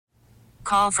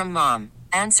Call from mom.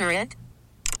 Answer it.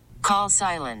 Call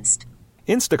silenced.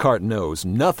 Instacart knows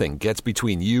nothing gets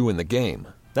between you and the game.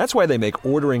 That's why they make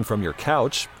ordering from your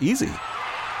couch easy.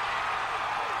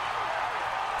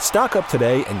 Stock up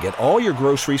today and get all your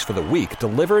groceries for the week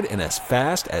delivered in as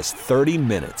fast as 30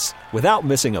 minutes without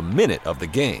missing a minute of the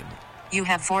game. You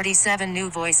have 47 new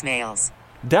voicemails.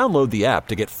 Download the app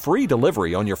to get free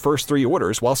delivery on your first 3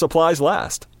 orders while supplies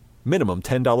last. Minimum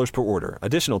 $10 per order.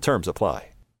 Additional terms apply.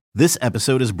 This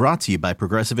episode is brought to you by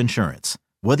Progressive Insurance.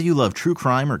 Whether you love true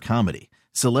crime or comedy,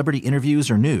 celebrity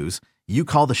interviews or news, you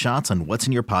call the shots on what's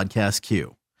in your podcast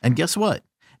queue. And guess what?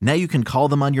 Now you can call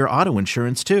them on your auto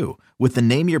insurance too with the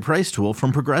Name Your Price tool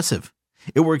from Progressive.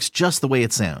 It works just the way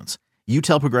it sounds. You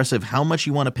tell Progressive how much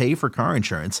you want to pay for car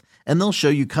insurance, and they'll show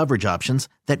you coverage options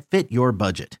that fit your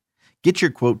budget. Get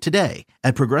your quote today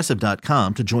at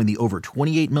Progressive.com to join the over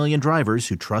 28 million drivers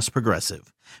who trust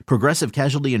Progressive. Progressive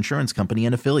Casualty Insurance Company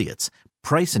and Affiliates.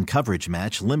 Price and coverage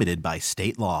match limited by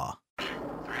state law. 3,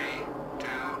 2,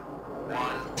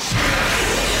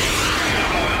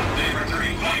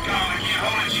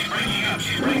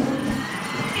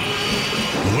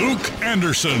 1. Luke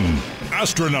Anderson,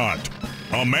 astronaut.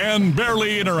 A man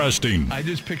barely interesting. I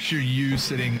just picture you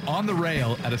sitting on the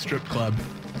rail at a strip club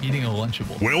eating a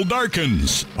Lunchable. Will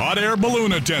Darkins, hot air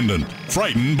balloon attendant,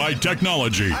 frightened by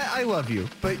technology. I love you,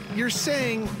 but you're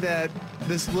saying that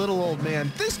this little old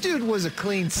man, this dude was a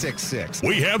clean 6'6".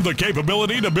 We have the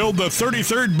capability to build the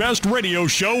 33rd best radio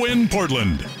show in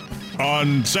Portland.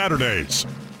 On Saturdays,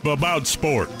 about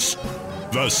sports.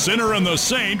 The Sinner and the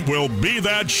Saint will be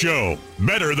that show.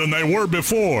 Better than they were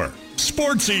before.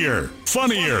 Sportsier,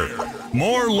 funnier,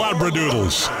 more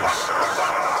labradoodles.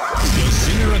 The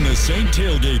Sinner and the Saint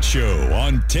Tailgate Show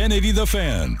on 1080 The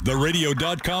Fan, the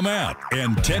radio.com app,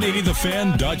 and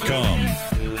 1080thefan.com.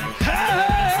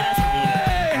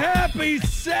 Hey, happy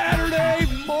Saturday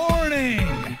morning.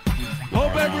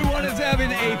 Hope everyone is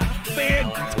having a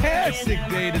fantastic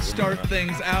day to start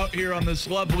things out here on this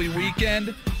lovely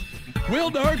weekend. Will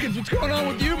Darkins, what's going on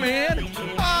with you, man?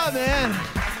 Oh, man.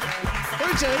 Let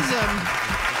me tell you something.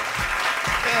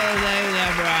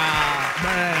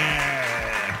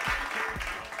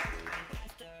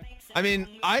 I mean,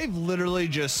 I've literally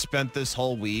just spent this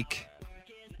whole week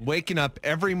waking up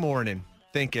every morning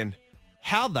thinking,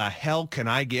 how the hell can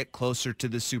I get closer to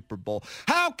the Super Bowl?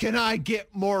 How can I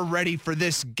get more ready for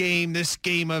this game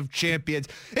of champions?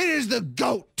 It is the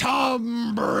GOAT,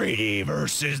 Tom Brady,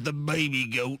 versus the baby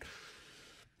GOAT,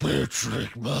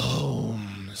 Patrick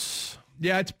Mahomes.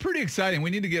 Yeah, it's pretty exciting. We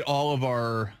need to get all of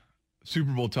our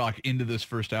Super Bowl talk into this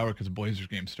first hour because the Blazers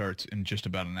game starts in just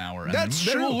about an hour. And That's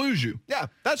then true. we'll lose you. Yeah,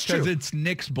 that's true. Because it's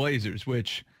Knicks Blazers,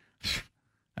 which,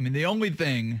 I mean, the only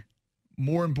thing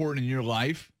more important in your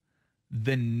life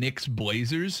than Knicks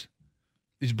Blazers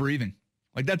is breathing.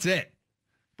 Like, that's it.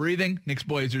 Breathing, Knicks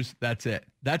Blazers, that's it.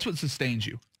 That's what sustains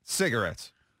you.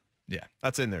 Cigarettes. Yeah.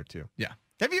 That's in there, too. Yeah.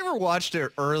 Have you ever watched an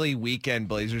early weekend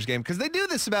Blazers game? Because they do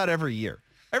this about every year.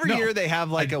 Every year they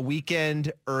have like a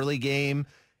weekend early game.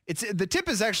 The tip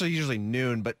is actually usually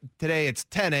noon, but today it's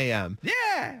 10 a.m.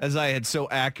 Yeah. As I had so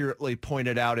accurately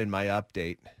pointed out in my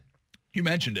update. You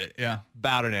mentioned it, yeah.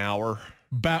 About an hour.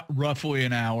 About roughly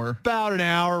an hour. About an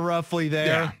hour roughly there.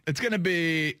 Yeah. It's gonna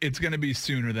be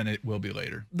sooner than it will be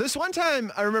later. This one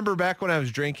time I remember back when I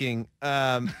was drinking,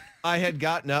 I had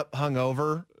gotten up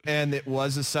hungover, and it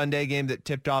was a Sunday game that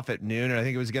tipped off at noon, and I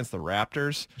think it was against the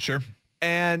Raptors. Sure.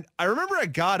 And I remember I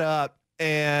got up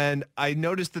and I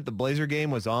noticed that the Blazer game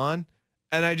was on,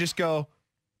 and I just go,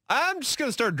 I'm just going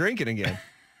to start drinking again.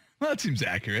 Well, that seems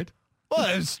accurate. Well,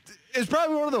 it's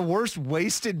probably one of the worst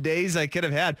wasted days I could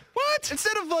have had. What?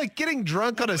 Instead of like getting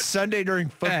drunk on a Sunday during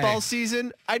football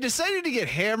season, I decided to get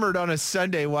hammered on a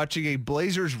Sunday watching a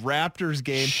Blazers-Raptors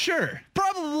game. Sure.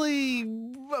 Probably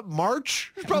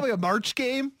March. It was probably a March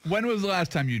game. When was the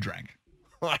last time you drank?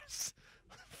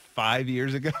 5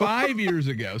 years ago. 5 years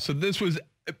ago. So this was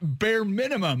bare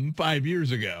minimum 5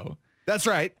 years ago. That's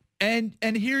right. And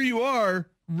here you are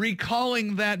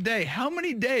recalling that day. How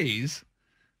many days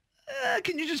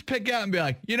can you just pick out and be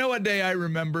like, you know what day I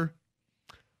remember?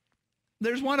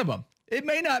 There's one of them. It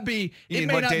may not be. You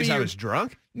mean what days I was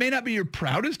drunk? May not be your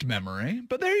proudest memory,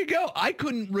 but there you go. I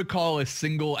couldn't recall a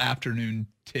single afternoon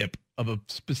tip of a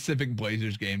specific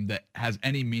Blazers game that has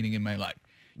any meaning in my life.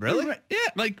 Really? Yeah.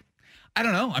 Like, I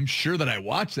don't know. I'm sure that I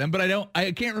watched them, but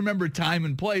I can't remember time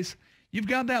and place. You've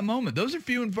got that moment. Those are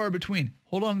few and far between.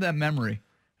 Hold on to that memory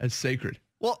as sacred.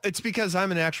 Well, it's because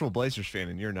I'm an actual Blazers fan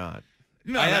and you're not.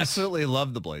 No, I absolutely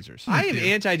love the Blazers. I am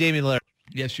anti-Damian Lillard.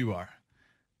 Yes, you are.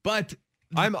 But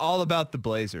I'm all about the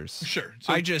Blazers. Sure.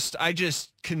 So I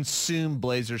just consume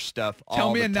Blazers stuff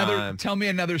all the time. Tell me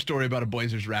another story about a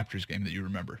Blazers Raptors game that you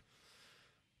remember.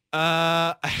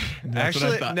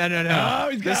 Actually, no.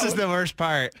 Oh, This is the worst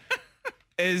part.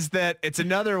 Is that it's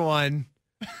another one,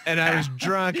 and I was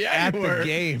drunk at the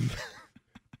game.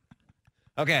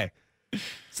 Okay.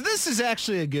 So this is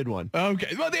actually a good one.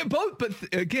 Okay. Well, they both, but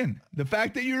again, the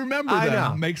fact that you remember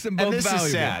them makes them both and this valuable.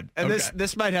 is sad. And Okay.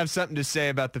 this might have something to say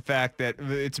about the fact that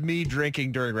it's me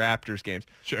drinking during Raptors games.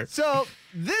 Sure. So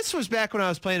this was back when I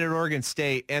was playing at Oregon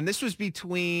State, and this was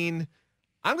between,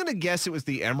 I'm going to guess it was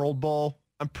the Emerald Bowl.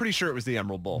 I'm pretty sure it was the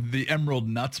Emerald Bowl. The Emerald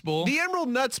Nuts Bowl. The Emerald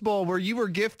Nuts Bowl, where you were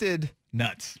gifted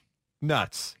Nuts.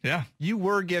 Yeah. You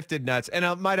were gifted nuts.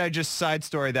 And might I just side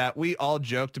story that we all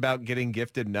joked about getting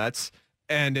gifted nuts,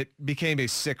 and it became a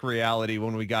sick reality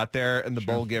when we got there, and the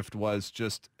bowl gift was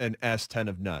just an S10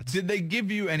 of nuts. Did they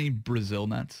give you any Brazil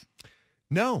nuts?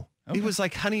 No. Okay. It was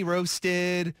like honey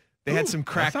roasted. They had some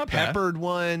cracked peppered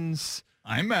ones.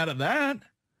 I'm mad at that.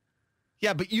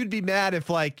 Yeah, but you'd be mad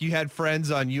if like you had friends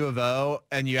on U of O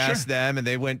and you asked them and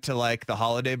they went to like the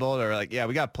Holiday Bowl. They're like, yeah,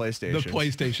 we got PlayStation. The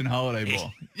PlayStation Holiday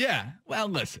Bowl. Yeah. Well,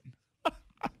 listen.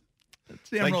 It's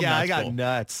the Like, Emerald yeah, Nuts I got Bowl.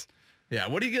 nuts. Yeah.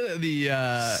 What do you get?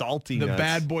 The Salty the nuts.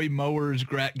 Bad Boy Mowers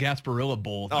Gasparilla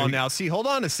Bowl. Oh, now see, hold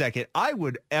on a second. I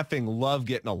would effing love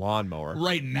getting a lawnmower.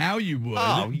 Right now you would.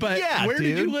 Oh, but yeah, where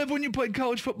did dude. you live when you played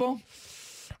college football?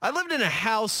 I lived in a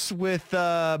house with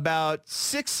about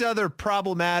 6 other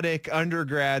problematic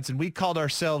undergrads, and we called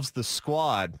ourselves the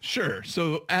Squad. Sure.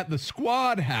 So at the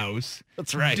Squad house,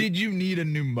 That's right. Did you need a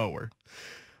new mower?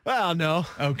 Well, no.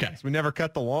 Okay. We never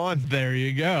cut the lawn. There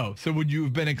you go. So would you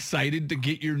have been excited to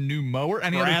get your new mower?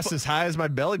 Grass as high as my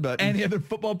belly button. Any other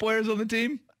football players on the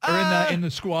team? Or in the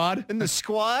squad? In the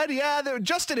squad? Yeah,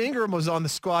 Justin Ingram was on the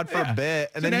squad for a bit,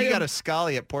 and So then now he you got have- a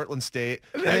Scully at Portland State,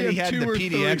 and now then you he have had the 2 or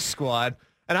PDX 3. squad,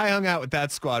 and I hung out with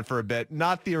that squad for a bit,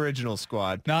 not the original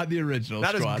squad. Not the original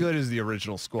Not squad. as good as the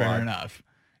original squad. Fair enough.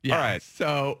 Yeah. All right.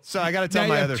 So I got to tell now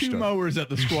my you have other 2 story. mowers at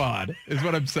the squad is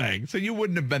what I'm saying. So you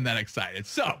wouldn't have been that excited.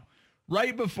 So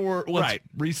right before, let's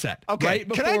reset. Okay, Right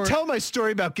before, can I tell my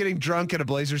story about getting drunk at a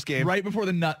Blazers game? Right before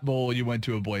the Nut Bowl, you went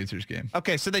to a Blazers game.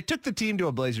 Okay, so they took the team to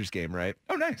a Blazers game, right?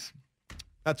 Oh, nice.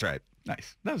 That's right.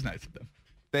 Nice. That was nice of them.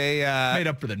 They Made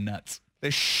up for the nuts.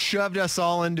 They shoved us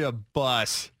all into a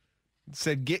bus.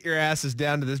 Said, get your asses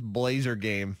down to this Blazer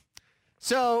game.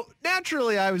 So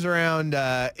naturally, I was around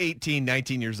 18,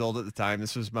 19 years old at the time.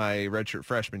 This was my redshirt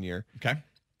freshman year. Okay.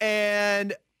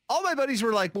 And all my buddies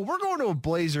were like, well, we're going to a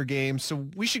Blazer game, so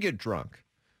we should get drunk.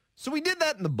 So we did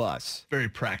that in the bus. Very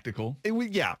practical.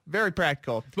 Yeah, very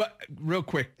practical. But real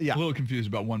quick, Yeah. a little confused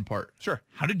about one part. Sure.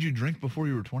 How did you drink before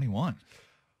you were 21?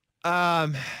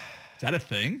 Is that a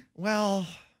thing? Well,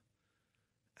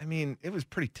 I mean, it was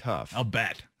pretty tough. I'll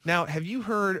bet. Now, have you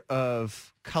heard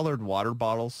of colored water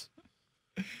bottles?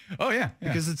 Oh, yeah.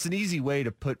 Because it's an easy way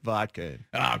to put vodka in.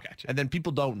 Oh, gotcha. And then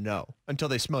people don't know until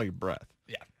they smell your breath.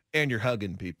 Yeah. And you're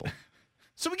hugging people.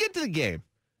 So we get to the game,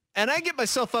 and I get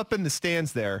myself up in the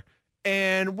stands there,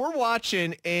 and we're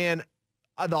watching, and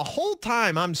the whole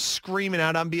time I'm screaming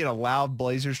out, I'm being a loud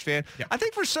Blazers fan. Yeah. I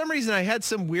think for some reason I had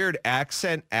some weird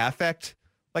accent affect.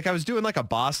 Like I was doing like a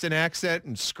Boston accent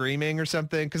and screaming or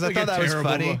something because I thought that was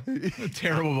funny. A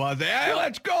terrible buzz. Hey,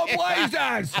 let's go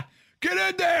Blazers. Get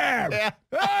in there. Yeah.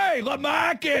 Hey,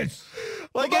 Lamarcus.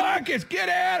 Like Lamarcus, get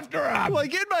after him.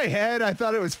 Like in my head, I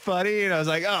thought it was funny, and I was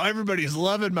like, "Oh, everybody's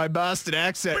loving my Boston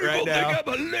accent People right now." think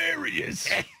I'm hilarious.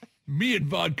 Me and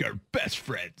vodka are best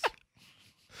friends.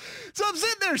 So I'm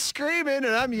sitting there screaming,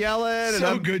 and I'm yelling, and So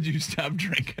I'm good you stopped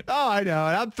drinking. oh, I know,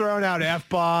 and I'm throwing out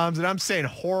F-bombs, and I'm saying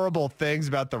horrible things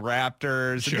about the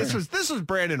Raptors. Sure. And this was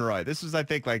Brandon Roy. This was, I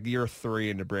think, like year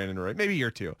 3 into Brandon Roy, maybe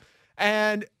year 2.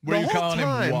 And Were the you whole calling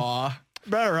time, him Wah?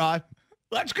 Brother Rod.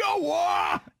 Let's go,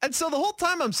 Wah. And so the whole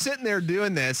time I'm sitting there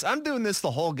doing this, I'm doing this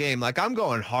the whole game. Like I'm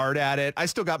going hard at it. I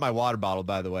still got my water bottle,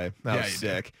 by the way. That Yeah, was you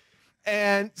sick.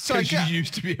 And so I Because got, you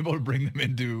used to be able to bring them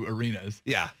into arenas.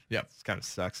 yeah. Yep. This kind of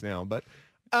sucks now, but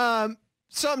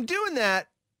so I'm doing that,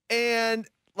 and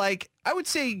like I would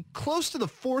say close to the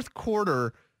 4th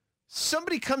quarter,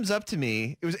 somebody comes up to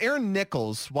me. It was Aaron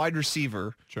Nichols, wide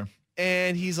receiver, Sure.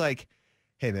 and he's like,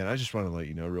 "Hey man, I just want to let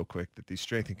you know real quick that the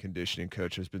strength and conditioning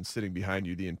coach has been sitting behind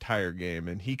you the entire game,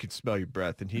 and he could smell your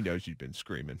breath, and he knows you've been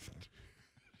screaming."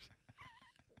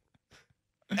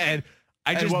 And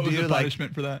I just what was did the like,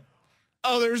 punishment for that?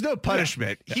 oh, there was no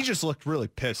punishment. Yeah. He just looked really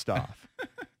pissed off.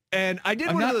 And I did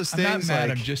I'm one not, of those I'm things not mad.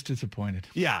 like, I'm just disappointed.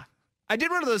 yeah. I did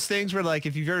one of those things where like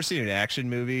if you've ever seen an action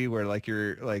movie where like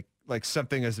you're like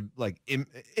something is like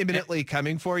imminently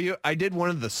coming for you. I did one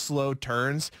of the slow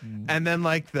turns and then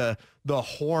like the the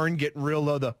horn getting real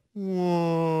low, the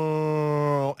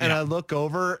whoa, and I look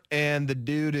over and the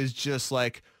dude is just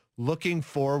like looking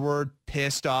forward,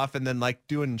 pissed off, and then like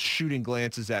doing shooting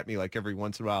glances at me like every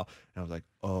once in a while. And I was like,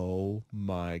 oh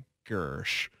my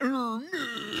gosh.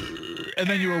 And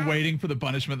then you were waiting for the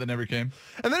punishment that never came.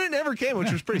 And then it never came,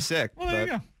 which was pretty sick. Well, there you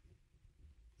go.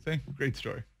 See, great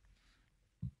story.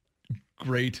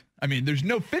 Great. I mean, there's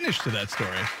no finish to that story.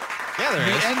 Yeah, there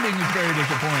is. The ending is very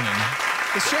disappointing.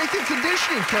 The strength and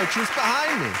conditioning coach was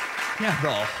behind me. Yeah.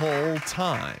 The whole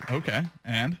time. Okay.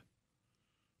 And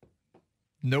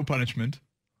no punishment.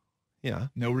 Yeah.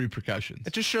 No repercussions.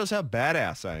 It just shows how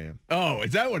badass I am. Oh,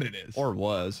 is that what it is? Or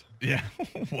was. Yeah.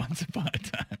 Once upon a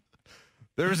time.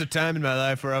 There was a time in my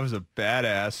life where I was a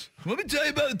badass. Let me tell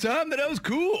you about the time that I was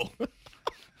cool.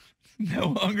 No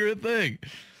longer a thing.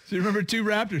 So you remember 2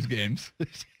 Raptors games?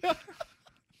 What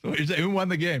you're saying? Who won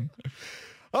the game?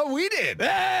 Oh, we did.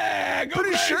 Hey, go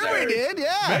Pretty sure we Blazers! did,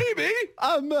 yeah. Maybe.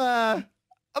 I'm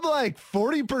like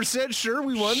 40% sure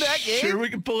we won that game. Sure, we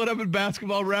can pull it up in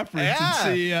Basketball Reference Yeah.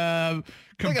 and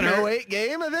see. Like an 08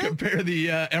 game, I think. Compare the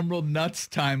Emerald Nuts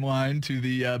timeline to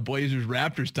the Blazers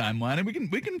Raptors timeline, and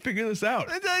we can figure this out.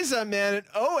 Let me tell you something, man. In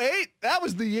 08, that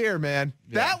was the year, man.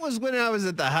 Yeah. That was when I was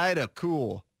at the height of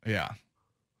cool. Yeah.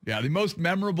 Yeah, the most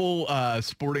memorable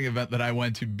sporting event that I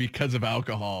went to because of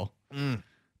alcohol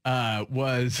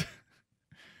was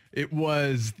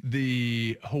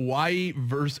the Hawaii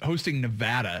versus hosting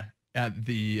Nevada at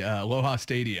the Aloha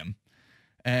Stadium.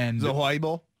 And The Hawaii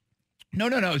Bowl? no,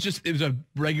 it was a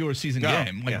regular season Oh,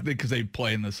 game, yeah. because they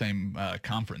play in the same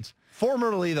conference.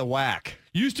 Formerly the WAC.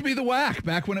 Used to be the WAC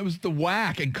back when it was the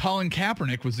WAC, and Colin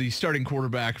Kaepernick was the starting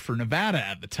quarterback for Nevada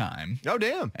at the time. Oh,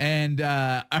 damn. And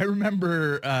I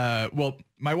remember,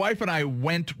 my wife and I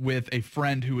went with a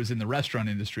friend who was in the restaurant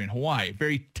industry in Hawaii.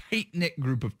 Very tight-knit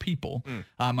group of people.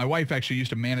 My wife actually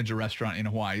used to manage a restaurant in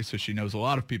Hawaii, so she knows a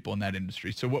lot of people in that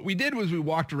industry. So what we did was we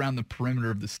walked around the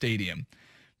perimeter of the stadium,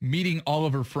 meeting all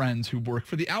of her friends who work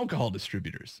for the alcohol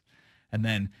distributors. And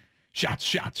then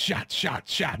shots.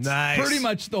 Nice. Pretty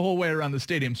much the whole way around the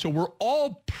stadium. So we're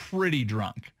all pretty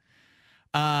drunk.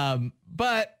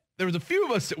 But there was a few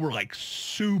of us that were like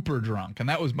super drunk, and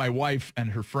that was my wife and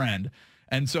her friend.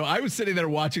 And so I was sitting there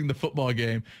watching the football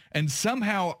game, and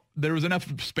somehow there was enough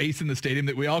space in the stadium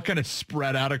that we all kind of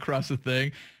spread out across the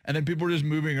thing, and then people were just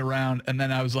moving around. And then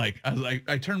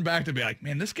I turned back to be like,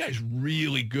 man, this guy's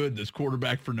really good, this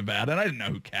quarterback for Nevada. And I didn't know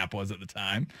who Cap was at the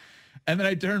time. And then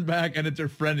I turned back, and it's her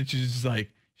friend, and she's just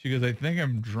like, she goes, I think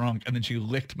I'm drunk. And then she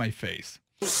licked my face.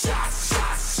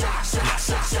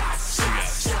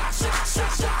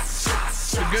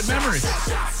 Good memories.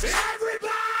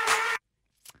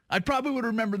 I probably would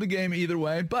remember the game either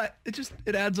way, but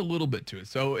it adds a little bit to it.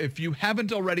 So if you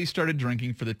haven't already started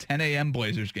drinking for the 10 a.m.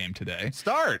 Blazers game today,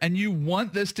 Start. and you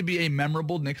want this to be a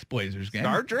memorable Knicks Blazers game,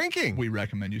 Start drinking. we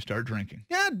recommend you start drinking.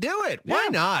 Yeah, do it. Why Yeah,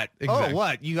 not? exactly. Oh,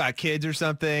 what? You got kids or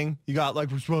something? You got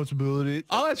like responsibility?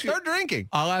 I'll ask you- Start drinking.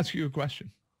 I'll ask you a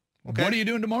question. Okay. What are you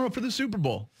doing tomorrow for the Super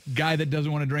Bowl? Guy that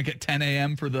doesn't want to drink at 10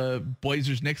 a.m. for the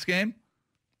Blazers-Knicks game?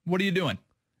 What are you doing?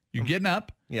 You're getting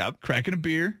up, Yep. cracking a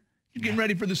beer, you're getting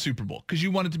ready for the Super Bowl because you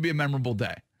want it to be a memorable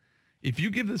day. If you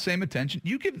give the same attention,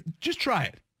 just try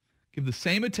it. Give the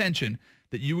same attention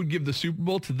that you would give the Super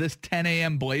Bowl to this 10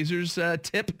 a.m. Blazers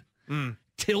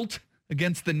tilt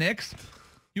against the Knicks.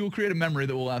 You will create a memory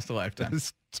that will last a lifetime.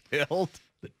 Tilt.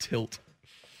 The tilt.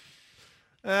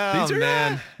 Oh, These are,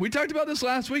 man. we talked about this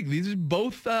last week. These are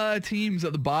both teams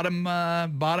at the bottom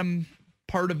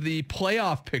part of the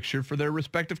playoff picture for their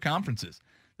respective conferences.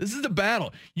 This is a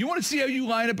battle. You want to see how you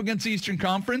line up against the Eastern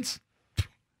Conference?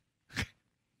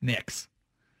 Knicks.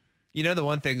 You know, the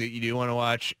one thing that you do want to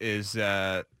watch is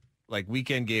like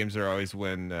weekend games are always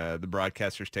when the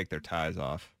broadcasters take their ties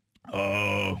off.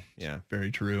 Oh, Yeah.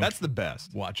 very true. That's the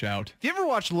best. Watch out. If you ever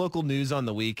watch local news on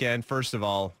the weekend, first of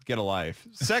all, get a life.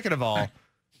 Second of all,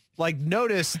 like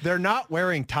notice they're not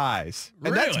wearing ties.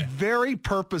 And that's Really? very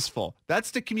purposeful. That's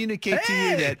to communicate to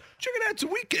you that, check it out. It's a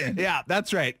weekend. yeah,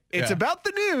 that's right. It's Yeah. about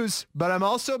the news, but I'm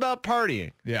also about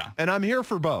partying. Yeah. And I'm here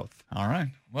for both. All right.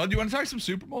 Well, do you want to talk some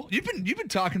Super Bowl? You've been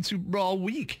talking Super Bowl all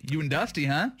week. You and Dusty,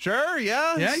 huh? Sure,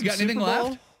 yeah. Yeah, you Some got anything Super Bowl,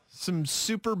 left? Some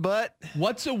super butt.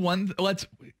 What's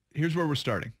here's where we're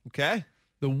starting. Okay.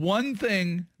 The one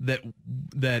thing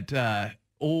that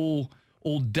old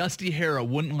Dusty Hara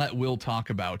wouldn't let Will talk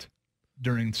about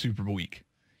during Super Bowl week.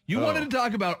 You wanted to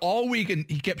talk about all week, and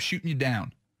he kept shooting you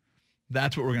down.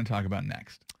 That's what we're going to talk about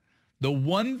next. The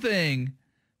one thing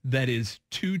that is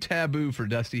too taboo for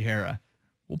Dusty Hara,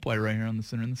 we'll play right here on the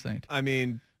Sinner and the Saint. I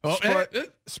mean, Oh,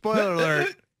 spoiler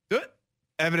alert.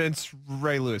 Evidence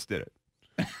Ray Lewis did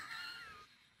it.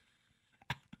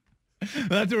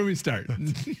 That's where we start.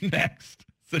 Next,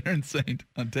 Sinner and Saint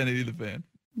on 1080 The Fan.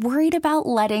 Worried about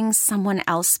letting someone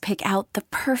else pick out the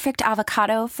perfect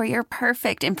avocado for your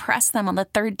perfect impress them on the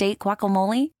third date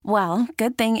guacamole? Well,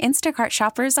 good thing Instacart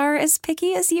shoppers are as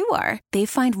picky as you are. They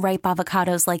find ripe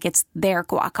avocados like it's their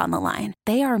guac on the line.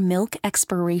 They are milk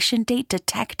expiration date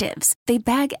detectives. They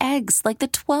bag eggs like the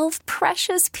 12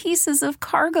 precious pieces of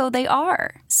cargo they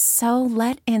are. So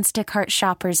let Instacart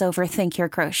shoppers overthink your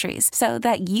groceries so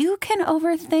that you can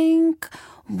overthink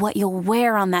what you'll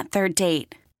wear on that third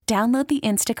date. Download the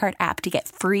Instacart app to get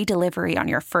free delivery on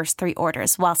your first 3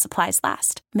 orders while supplies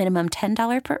last. Minimum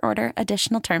 $10 per order.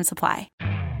 Additional terms apply.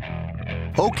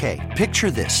 Okay,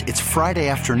 picture this. It's Friday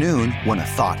afternoon when a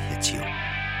thought hits you.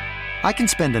 I can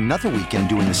spend another weekend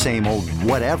doing the same old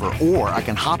whatever, or I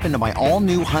can hop into my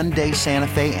all-new Hyundai Santa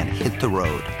Fe and hit the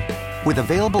road. With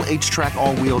available H-Track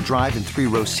all-wheel drive and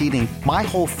 3-row seating, my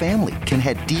whole family can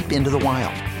head deep into the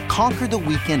wild. Conquer the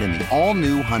weekend in the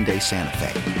all-new Hyundai Santa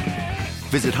Fe.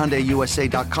 Visit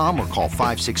HyundaiUSA.com or call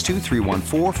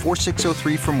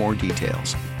 562-314-4603 for more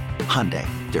details. Hyundai,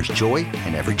 there's joy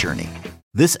in every journey.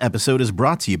 This episode is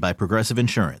brought to you by Progressive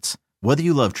Insurance. Whether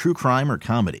you love true crime or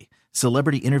comedy,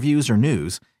 celebrity interviews or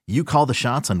news, you call the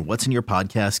shots on what's in your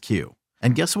podcast queue.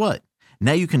 And guess what?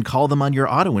 Now you can call them on your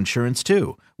auto insurance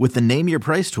too with the Name Your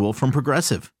Price tool from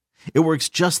Progressive. It works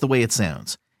just the way it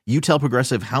sounds. You tell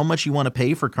Progressive how much you want to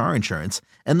pay for car insurance,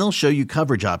 and they'll show you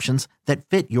coverage options that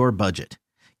fit your budget.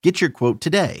 Get your quote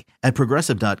today at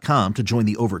Progressive.com to join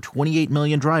the over 28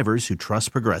 million drivers who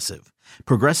trust Progressive.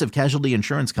 Progressive Casualty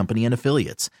Insurance Company and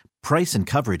Affiliates. Price and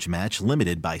coverage match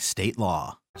limited by state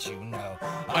law.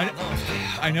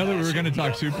 I know that we were going to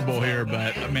talk Super Bowl here,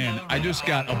 but, man, I just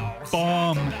got a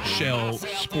bombshell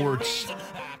sports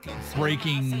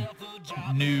breaking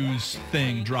news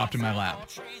thing dropped in my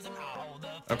lap.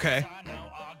 Okay.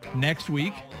 Next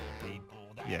week.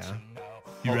 Yeah.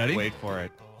 You ready? Wait for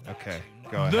it. Okay.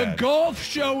 Go ahead. The golf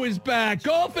show is back.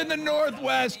 Golf in the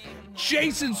Northwest.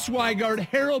 Jason Swigart,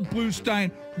 Harold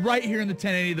Bluestein, right here in the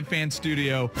 1080 The Fan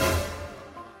studio.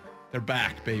 They're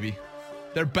back, baby.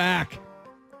 They're back.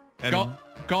 And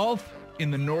Golf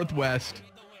in the Northwest.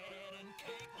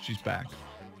 She's back.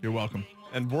 You're welcome.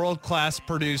 And world-class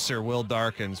producer Will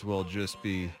Darkins will just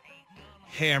be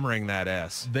hammering that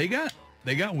S. They got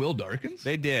Will Darkins?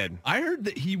 They did. I heard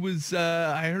that he was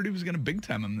going to big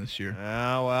time him this year.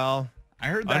 Oh, well. I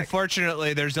heard that.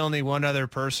 Unfortunately, there's only one other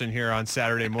person here on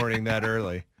Saturday morning that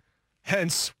early.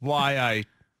 Hence why I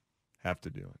have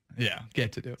to do it. Yeah,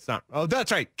 get to do it. It's not. Oh,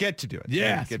 that's right. Get to do it.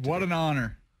 Yes. What an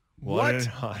honor. What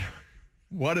an honor.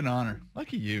 What an honor.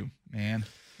 Lucky you, man.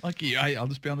 Lucky you. I'll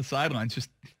just be on the sidelines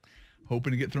just hoping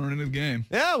to get thrown into the game.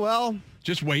 Yeah, well.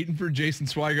 Just waiting for Jason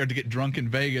Swigart to get drunk in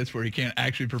Vegas where he can't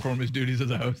actually perform his duties as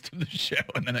a host of the show,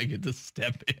 and then I get to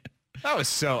step in. That was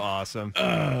so awesome.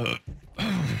 I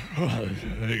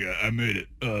made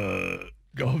it.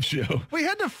 Golf show. We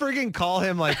had to friggin' call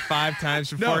him like 5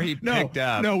 times before he picked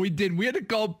up. No, we didn't. We had to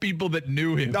call people that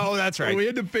knew him. No, that's right. We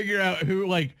had to figure out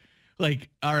who,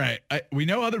 all right, we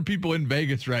know other people in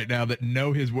Vegas right now that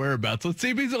know his whereabouts. Let's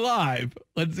see if he's alive.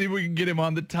 Let's see if we can get him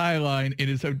on the tie line in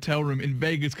his hotel room in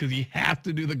Vegas because he has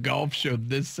to do the golf show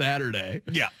this Saturday.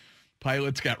 Yeah.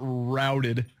 Pilots got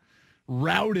routed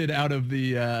out of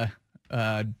the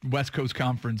West Coast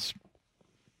Conference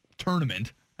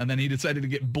tournament, and then he decided to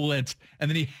get blitzed, and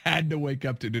then he had to wake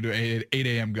up to do an 8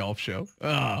 a.m. golf show.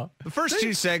 The first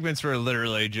 2 segments were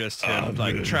literally just him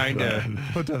trying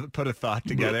to put a thought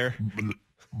together.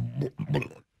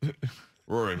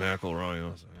 Rory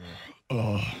McIlroy.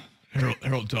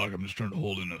 Harold talk. I'm just trying to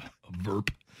hold in a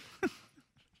verb.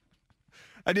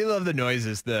 I do love the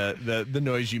noises, the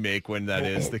noise you make when that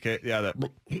is the case. Yeah, that.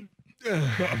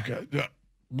 Okay, yeah.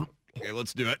 Okay,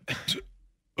 let's do it.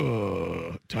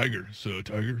 Tiger.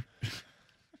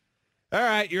 All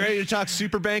right, you ready to talk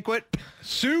Super Banquet?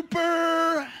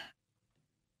 Super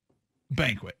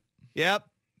Banquet. Yep.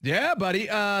 Yeah, buddy.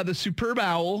 The Superb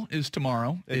Owl is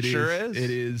tomorrow. It sure is. It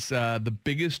is the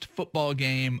biggest football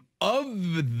game of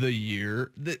the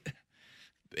year.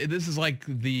 This is like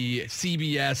the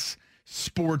CBS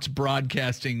sports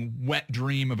broadcasting wet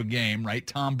dream of a game, right?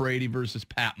 Tom Brady versus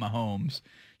Pat Mahomes.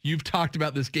 You've talked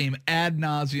about this game ad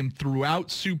nauseum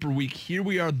throughout Super Week. Here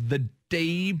we are the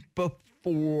day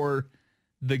before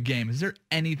the game. Is there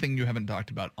anything you haven't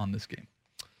talked about on this game?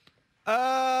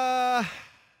 I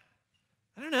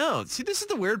don't know. See, this is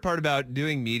the weird part about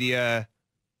doing media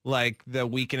like the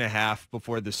week and a half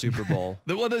before the Super Bowl.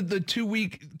 the 2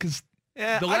 week, because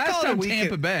the last time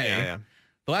Tampa Bay,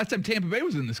 The last time Tampa Bay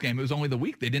was in this game, it was only the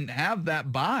week. They didn't have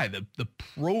that bye. The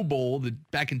Pro Bowl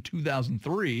back in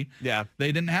 2003. Yeah.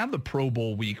 They didn't have the Pro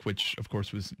Bowl week, which, of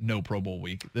course, was no Pro Bowl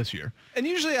week this year. And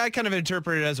usually I kind of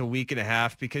interpret it as a week and a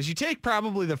half because you take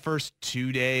probably the first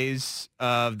 2 days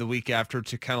of the week after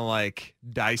to kind of like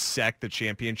dissect the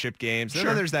championship games. Sure.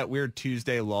 Then there's that weird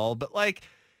Tuesday lull. But like,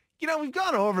 we've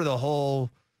gone over the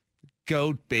whole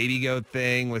GOAT, baby goat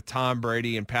thing with Tom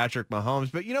Brady and Patrick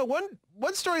Mahomes. But,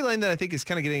 one storyline that I think is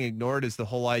kind of getting ignored is the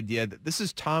whole idea that this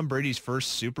is Tom Brady's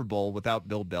first Super Bowl without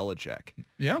Bill Belichick.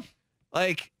 Yeah.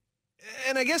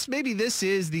 And I guess maybe this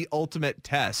is the ultimate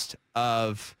test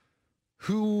of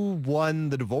who won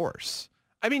the divorce.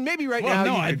 I mean, maybe now.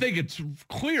 No, I think it's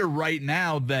clear right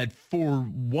now that for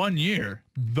 1 year,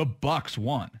 the Bucs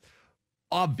won.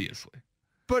 Obviously.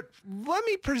 But let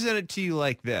me present it to you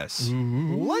like this.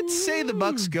 Ooh. Let's say the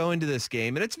Bucs go into this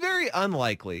game, and it's very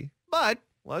unlikely, but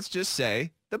let's just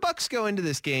say the Bucs go into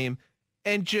this game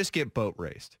and just get boat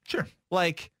raced. Sure.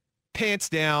 Like, pants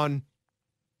down,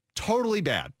 totally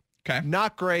bad. Okay.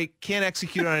 Not great. Can't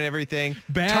execute on everything.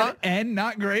 Bad and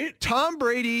not great. Tom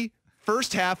Brady,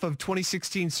 first half of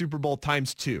 2016 Super Bowl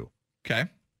times 2. Okay.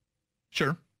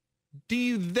 Sure. Do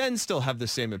you then still have the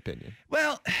same opinion?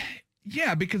 Well,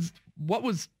 yeah, because what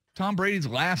was Tom Brady's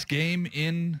last game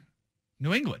in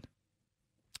New England?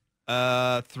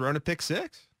 Thrown a pick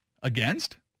 6.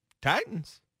 Against?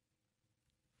 Titans.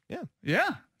 Yeah. Yeah.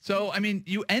 So, I mean,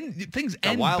 things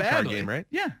end wild badly. Card game, right?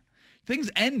 Yeah.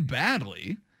 Things end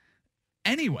badly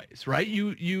anyways, right?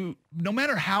 You no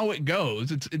matter how it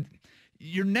goes,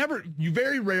 you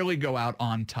very rarely go out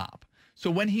on top. So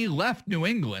when he left New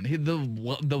England,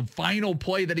 the final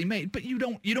play that he made, but you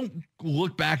don't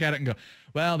look back at it and go,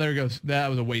 well, there goes, that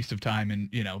was a waste of time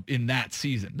in that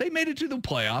season. They made it to the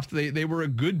playoffs. They were a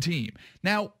good team.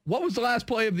 Now, what was the last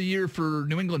play of the year for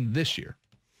New England this year?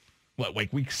 What,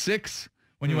 like week 6?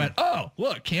 When you went, oh,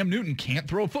 look, Cam Newton can't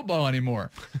throw a football anymore.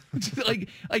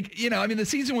 The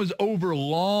season was over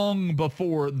long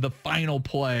before the final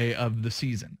play of the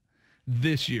season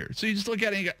this year. So you just look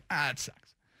at it and you go, it sucks.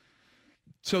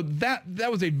 So that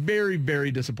was a very,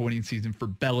 very disappointing season for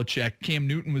Belichick. Cam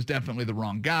Newton was definitely the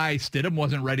wrong guy. Stidham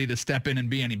wasn't ready to step in and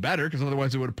be any better because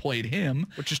otherwise it would have played him.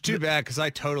 Which is too bad because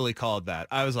I totally called that.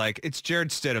 I was like, it's Jared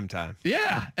Stidham time.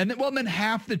 Yeah. And then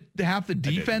half the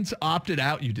defense opted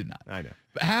out. You did not. I know.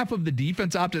 But half of the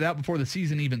defense opted out before the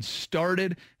season even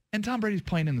started. And Tom Brady's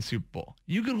playing in the Super Bowl.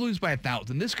 You could lose by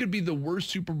 1,000. This could be the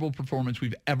worst Super Bowl performance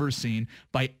we've ever seen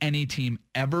by any team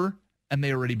ever. And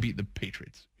they already beat the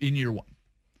Patriots in year 1.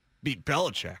 Beat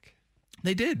Belichick.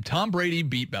 They did. Tom Brady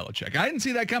beat Belichick. I didn't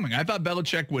see that coming. I thought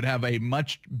Belichick would have a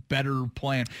much better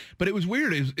plan. But it was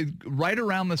weird. It was right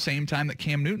around the same time that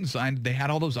Cam Newton signed, they had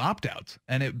all those opt-outs.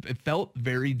 And it felt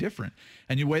very different.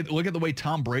 And you look at the way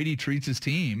Tom Brady treats his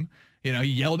team.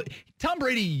 Tom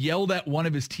Brady yelled at one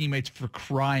of his teammates for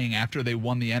crying after they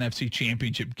won the NFC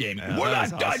Championship game. We're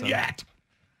not done yet.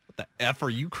 What the F are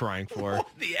you crying for?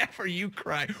 What the F are you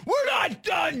crying? We're not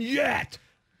done yet.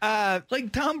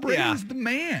 Tom Brady's the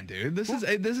man, dude. This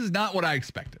is not what I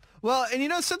expected. Well,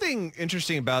 and something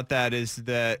interesting about that is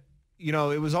that,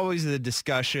 it was always the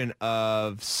discussion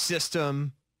of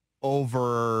system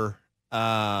over,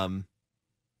 Tom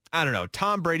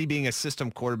Brady being a system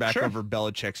quarterback over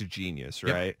Belichick's genius,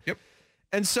 right? Yep.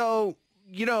 And so,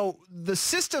 the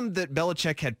system that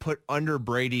Belichick had put under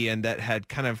Brady and that had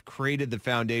kind of created the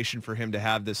foundation for him to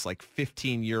have this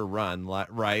 15-year run,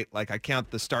 right? Like I count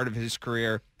the start of his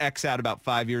career, X out about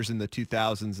 5 years in the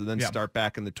 2000s and then start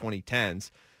back in the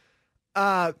 2010s.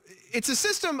 It's a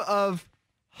system of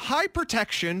high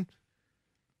protection,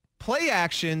 play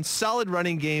action, solid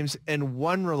running games, and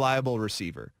one reliable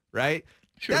receiver, right?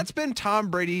 Sure. That's been Tom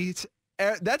Brady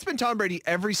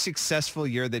every successful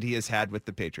year that he has had with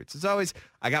the Patriots. It's always,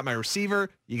 I got my receiver,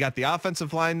 you got the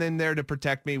offensive line in there to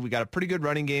protect me, we got a pretty good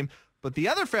running game, but the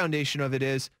other foundation of it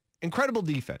is incredible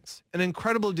defense, an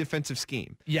incredible defensive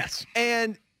scheme. Yes.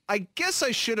 And I guess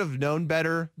I should have known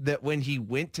better that when he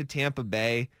went to Tampa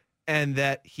Bay and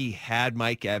that he had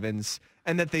Mike Evans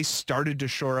and that they started to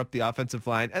shore up the offensive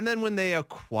line. And then when they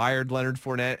acquired Leonard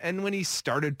Fournette and when he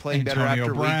started playing better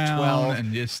after week 12,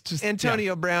 and just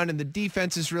Antonio Brown, and the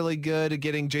defense is really good at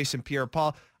getting Jason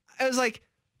Pierre-Paul. I was like,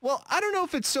 well, I don't know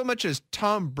if it's so much as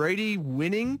Tom Brady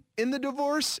winning in the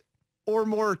divorce or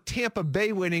more Tampa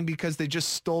Bay winning because they just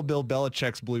stole Bill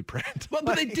Belichick's blueprint. But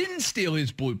they didn't steal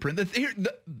his blueprint.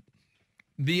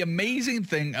 The amazing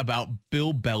thing about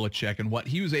Bill Belichick and what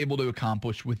he was able to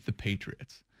accomplish with the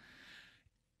Patriots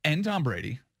and Tom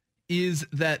Brady is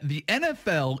that the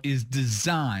NFL is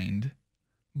designed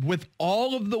with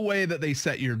all of the way that they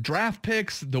set your draft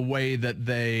picks, the way that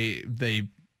they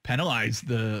penalize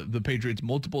the Patriots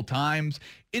multiple times,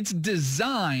 it's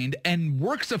designed and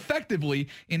works effectively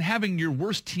in having your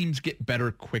worst teams get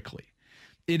better quickly.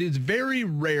 It is very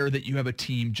rare that you have a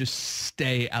team just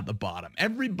stay at the bottom.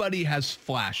 Everybody has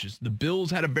flashes. The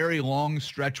Bills had a very long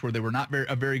stretch where they were not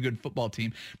a very good football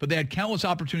team, but they had countless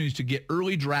opportunities to get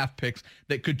early draft picks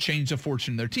that could change the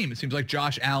fortune of their team. It seems like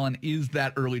Josh Allen is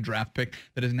that early draft pick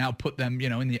that has now put them,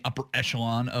 in the upper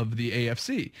echelon of the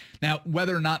AFC. Now,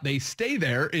 whether or not they stay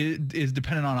there is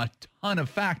dependent on a ton of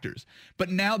factors. But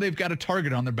now they've got a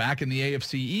target on their back in the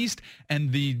AFC East,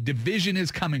 and the division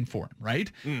is coming for them,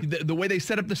 right? The way they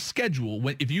set up the schedule,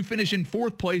 if you finish in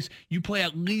fourth place, you play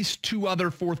at least two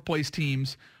other fourth place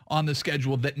teams on the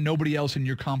schedule that nobody else in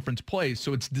your conference plays.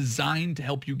 So it's designed to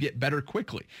help you get better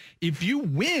quickly. If you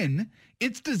win,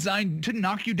 it's designed to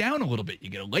knock you down a little bit. You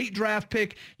get a late draft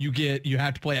pick. You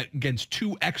have to play against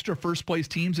two extra first place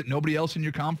teams that nobody else in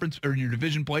your conference or in your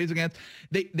division plays against.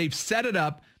 They've set it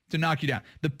up to knock you down.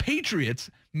 The Patriots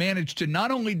managed to not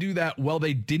only do that while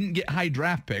they didn't get high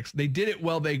draft picks, they did it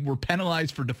while they were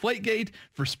penalized for Deflategate,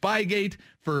 for Spygate,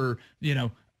 for,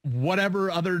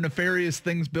 whatever other nefarious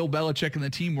things Bill Belichick and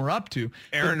the team were up to.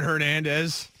 Aaron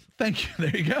Hernandez. Thank you.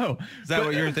 There you go. Is that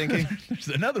what you're thinking? There's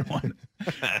another one.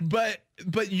 But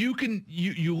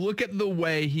you look at the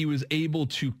way he was able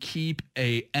to keep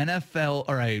a NFL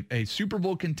or a Super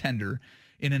Bowl contender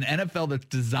in an NFL that's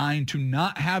designed to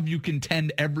not have you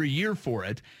contend every year for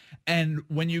it. And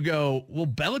when you go, well,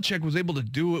 Belichick was able to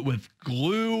do it with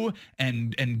glue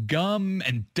and gum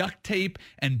and duct tape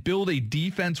and build a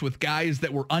defense with guys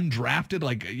that were undrafted,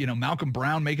 like, Malcolm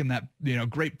Brown making that,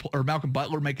 or Malcolm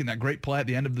Butler making that great play at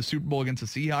the end of the Super Bowl against the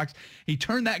Seahawks. He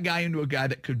turned that guy into a guy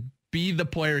that could be the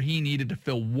player he needed to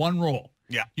fill one role.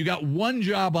 Yeah. You got one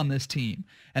job on this team,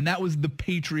 and that was the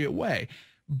Patriot way.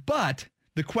 But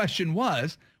the question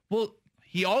was, well,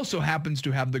 he also happens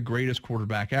to have the greatest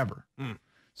quarterback ever.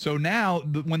 So now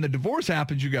when the divorce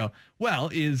happens, you go, well,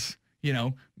 is,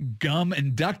 gum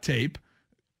and duct tape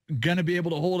going to be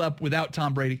able to hold up without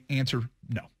Tom Brady? Answer,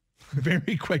 no.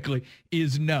 Very quickly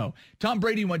is no. Tom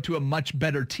Brady went to a much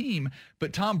better team,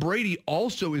 but Tom Brady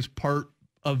also is part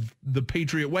of the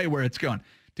Patriot way where it's going,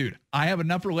 dude, I have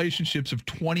enough relationships of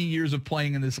 20 years of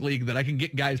playing in this league that I can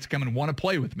get guys to come and want to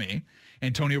play with me.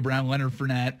 Antonio Brown, Leonard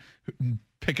Fournette,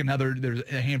 there's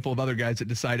a handful of other guys that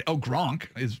decide, Gronk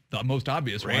is the most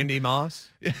obvious one. Randy Moss.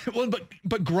 Well,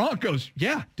 but Gronk goes,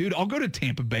 yeah, dude, I'll go to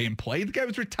Tampa Bay and play. The guy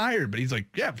was retired, but he's like,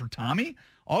 yeah, for Tommy,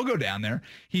 I'll go down there.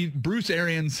 Bruce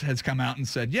Arians has come out and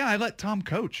said, yeah, I let Tom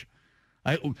coach.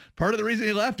 Part of the reason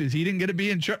he left is he didn't get to be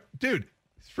in charge. Dude,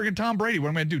 it's freaking Tom Brady. What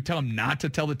am I going to do? Tell him not to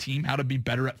tell the team how to be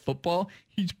better at football?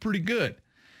 He's pretty good.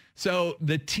 So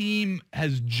the team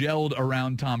has gelled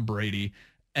around Tom Brady.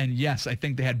 And yes, I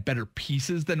think they had better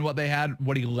pieces than what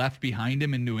he left behind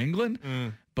him in New England.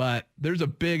 But there's a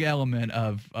big element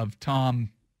of Tom's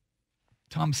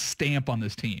stamp on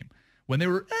this team. When they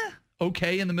were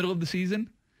okay in the middle of the season,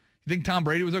 you think Tom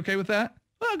Brady was okay with that?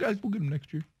 Well, guys, we'll get him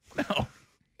next year. No.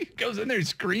 He goes in there, he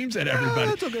screams at everybody.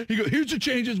 That's okay. He goes, here's the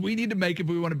changes we need to make if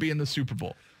we want to be in the Super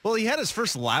Bowl. Well, he had his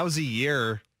first lousy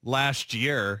year last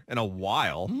year in a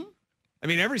while. Mm-hmm. I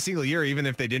mean, every single year, even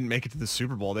if they didn't make it to the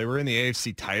Super Bowl, they were in the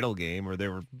AFC title game or they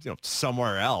were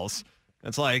somewhere else.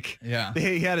 It's like,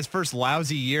 he had his first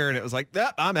lousy year and it was like,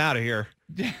 I'm out of here.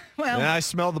 Yeah, well, I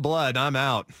smell the blood. I'm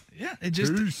out. Yeah,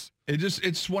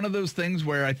 it's one of those things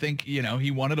where I think,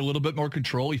 he wanted a little bit more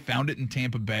control. He found it in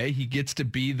Tampa Bay. He gets to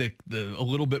be a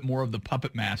little bit more of the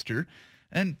puppet master.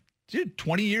 And dude,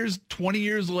 20 years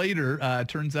later,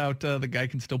 turns out the guy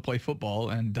can still play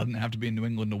football and doesn't have to be in New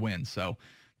England to win. So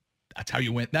that's how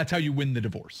you win. That's how you win the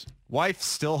divorce. Wife's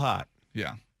still hot.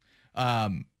 Yeah.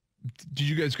 Did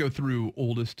you guys go through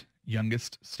oldest,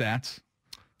 youngest stats?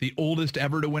 The oldest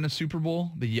ever to win a Super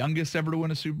Bowl, the youngest ever to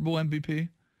win a Super Bowl MVP.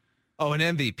 Oh, an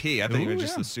MVP. I think it was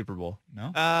just the Super Bowl.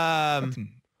 No.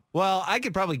 Well, I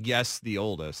could probably guess the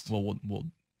oldest. Well, we'll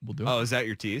do it. Oh, is that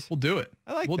your tease? We'll do it.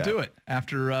 I like We'll that. do it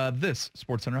after this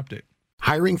SportsCenter update.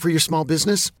 Hiring for your small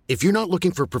business? If you're not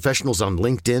looking for professionals on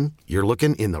LinkedIn, you're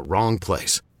looking in the wrong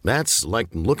place. That's like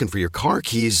looking for your car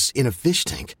keys in a fish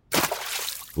tank.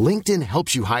 LinkedIn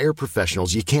helps you hire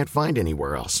professionals you can't find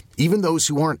anywhere else, even those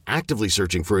who aren't actively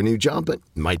searching for a new job but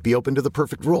might be open to the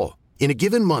perfect role. In a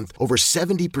given month, over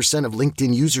 70% of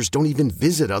LinkedIn users don't even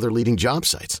visit other leading job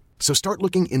sites. So start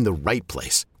looking in the right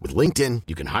place. With LinkedIn,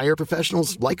 you can hire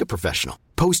professionals like a professional.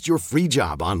 Post your free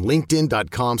job on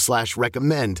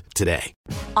linkedin.com/recommend today.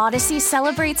 Odyssey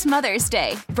celebrates Mother's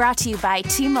Day, brought to you by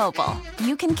T-Mobile.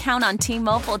 You can count on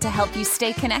T-Mobile to help you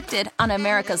stay connected on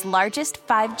America's largest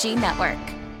 5G network.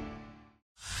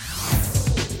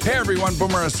 Hey everyone,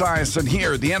 Boomer Esiason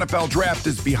here. The NFL draft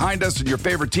is behind us and your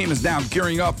favorite team is now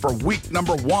gearing up for week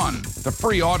number 1. The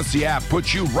free Odyssey app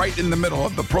puts you right in the middle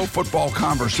of the pro football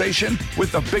conversation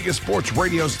with the biggest sports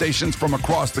radio stations from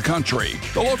across the country.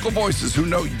 The local voices who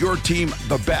know your team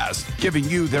the best, giving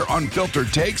you their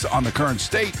unfiltered takes on the current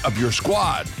state of your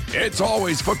squad. It's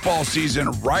always football season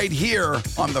right here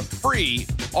on the free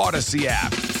Odyssey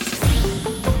app.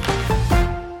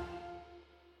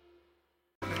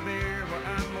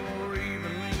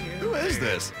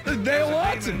 This? This is Dale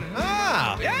Watson.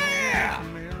 Ah. Yeah.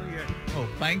 Oh,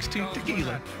 thanks to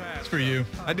tequila. It's for you.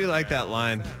 I do like that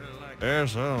line.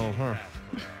 It's a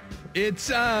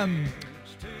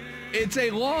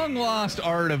long lost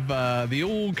art of the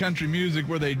old country music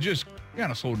where they just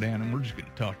kind of slow down and we're just going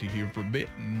to talk to you here for a bit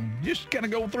and just kind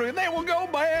of go through and then we'll go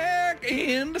back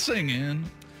into singing.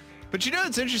 But you know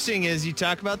what's interesting is you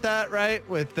talk about that, right,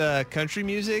 with country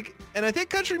music. And I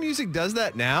think country music does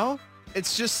that now.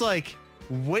 It's just like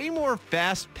way more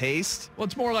fast-paced. Well,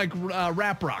 it's more like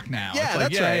rap rock now. Yeah, it's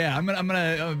like, that's right. Yeah, I'm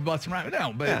gonna bust some rap.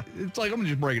 No, but Yeah. it's like, I'm gonna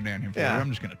just break it down here for you. I'm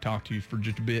just gonna talk to you for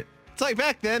just a bit. It's like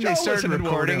back then Joe, they started listen to what we're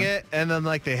recording doing. it, and then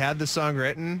like they had the song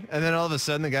written, and then all of a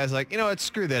sudden the guy's like, you know what,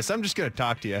 screw this. I'm just going to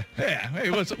talk to you. Yeah, hey,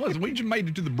 listen, we just made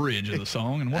it to the bridge of the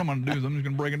song, and what I'm gonna do is I'm just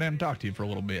gonna break it down and talk to you for a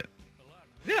little bit.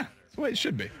 Yeah, that's the way it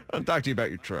should be. I'll talk to you about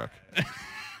your truck.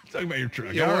 Talk about your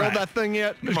truck. You All oiled right. that thing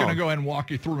yet? I'm just going to go ahead and walk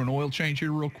you through an oil change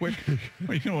here real quick.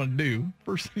 What you want to do,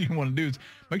 first thing you want to do is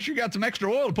make sure you got some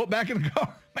extra oil to put back in the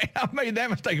car. Man, I've made that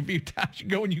mistake a few times. You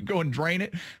go and drain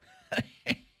it.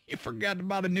 You forgot to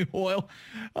buy the new oil.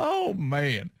 Oh,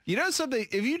 man. You know something?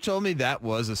 If you told me that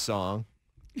was a song,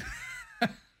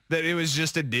 that it was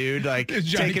just a dude like It's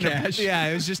Johnny taking Cash.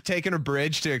 it was just taking a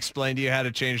bridge to explain to you how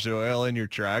to change the oil in your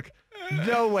truck.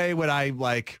 No way would I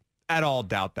at all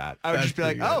doubt that. I would That's just be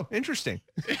like, pretty good. oh, interesting.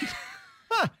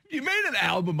 You made an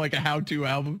album like a how-to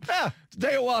album. Yeah. It's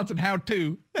Dale Watson,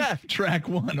 how-to. Yeah. Track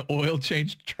 1, oil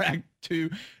change. Track 2,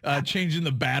 changing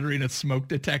the battery in a smoke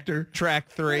detector.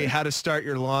 Track 3, how to start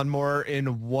your lawnmower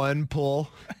in one pull.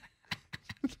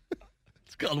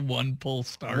 It's called one pull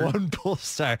start. One pull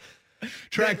start.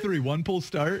 Track 3, one pull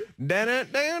start. Now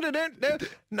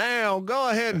go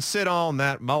ahead and sit on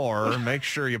that mower and make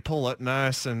sure you pull it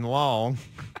nice and long.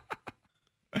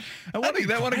 That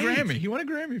won a Grammy. He won a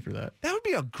Grammy for that. That would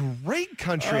be a great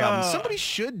country album. Somebody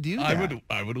should do that.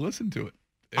 I would listen to it.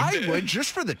 I would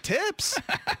just for the tips.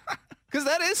 Because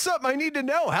that is something I need to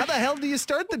know. How the hell do you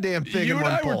start the damn thing You in and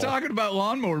one I pull? were talking about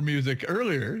lawnmower music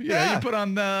earlier. Yeah. You put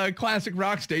on the classic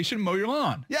rock station, mow your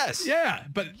lawn. Yes. Yeah.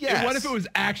 But Yes. what if it was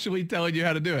actually telling you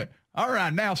how to do it? All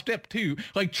right, now step 2.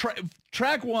 Like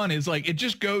track 1 is like, it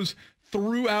just goes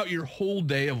throughout your whole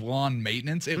day of lawn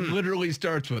maintenance. It literally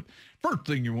starts with, first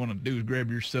thing you want to do is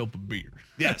grab yourself a beer.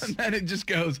 Yes. And then it just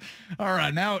goes, all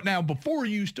right, now before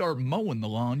you start mowing the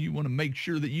lawn, you want to make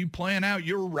sure that you plan out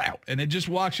your route. And it just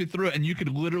walks you through it. And you could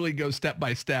literally go step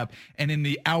by step. And in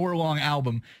the hour-long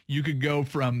album, you could go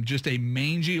from just a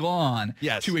mangy lawn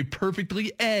to a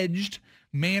perfectly edged,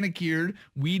 manicured,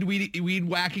 weed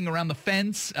whacking around the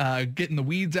fence, getting the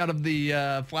weeds out of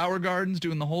the flower gardens,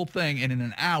 doing the whole thing. And in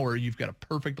an hour, you've got a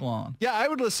perfect lawn. Yeah, I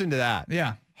would listen to that.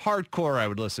 Yeah. Hardcore, I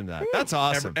would listen to that. That's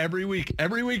awesome. Every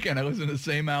weekend, I listen to the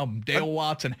same album, Dale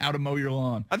Watson, How to Mow Your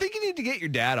Lawn. I think you need to get your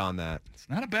dad on that. It's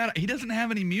not a bad. He doesn't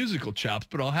have any musical chops,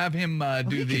 but I'll have him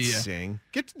do He the could sing.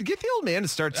 Get the old man to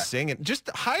start singing. Just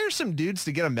hire some dudes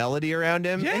to get a melody around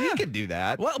him, and he could do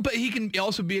that. Well, but he can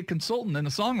also be a consultant and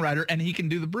a songwriter, and he can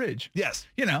do the bridge. Yes.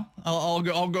 You know, I'll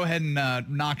go ahead and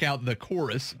knock out the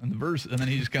chorus and the verse, and then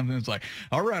he just comes in and it's like,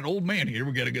 all right, old man here,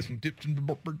 we got to get some tips.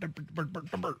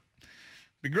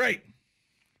 Be great.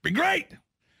 Be great.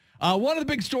 One of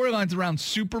the big storylines around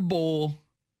Super Bowl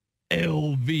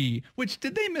LV, which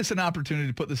did they miss an opportunity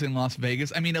to put this in Las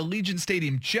Vegas? I mean, Allegiant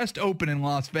Stadium just opened in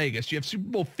Las Vegas. You have Super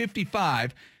Bowl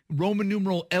 55, Roman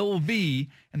numeral LV,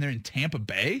 and they're in Tampa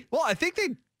Bay? Well, I think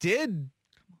they did.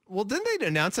 Well, didn't they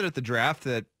announce it at the draft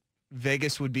that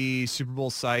Vegas would be Super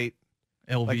Bowl site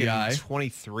LVI. like in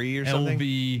 23 or something?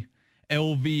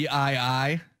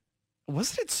 LVII.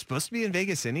 Wasn't it supposed to be in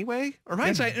Vegas anyway? Or am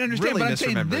Yes, I understand, really but I'm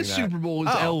saying misremembering this that? Super Bowl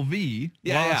is LV,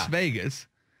 Las Vegas.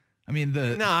 I mean,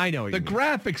 I know what the you mean.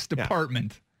 graphics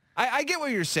department. I get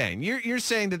what you're saying. You're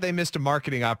saying that they missed a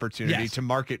marketing opportunity Yes. to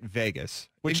market Vegas,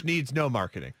 which needs no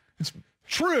marketing. It's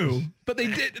true, but they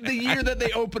did the year that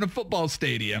they opened a football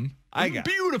stadium.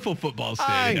 Beautiful football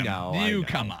stadium. I know.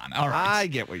 Come on. All right. I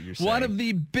get what you're saying. One of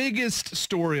the biggest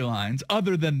storylines,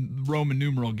 other than Roman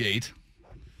numeral gate,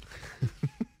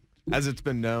 as it's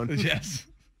been known. Yes,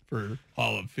 for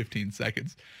all of 15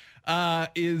 seconds,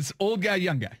 is old guy,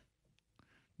 young guy.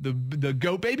 The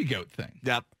goat, baby goat thing.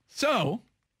 Yep. So,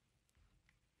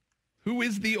 who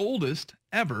is the oldest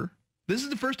ever? This is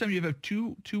the first time you have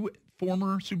two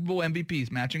former Super Bowl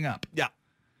MVPs matching up. Yeah.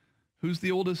 Who's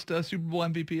the oldest Super Bowl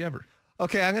MVP ever?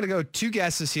 Okay, I'm going to go 2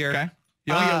 guesses here. Okay.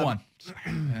 You only get one.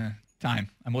 Time.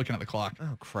 I'm looking at the clock.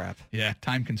 Oh, crap. Yeah,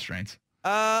 time constraints.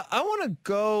 I want to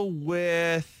go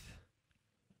with...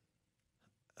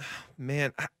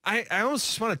 Man, I almost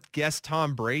just want to guess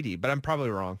Tom Brady, but I'm probably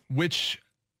wrong. Which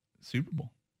Super Bowl?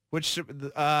 Which,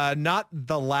 not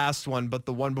the last one, but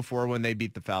the one before when they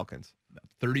beat the Falcons.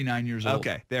 39 years old.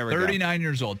 Okay, there we go. 39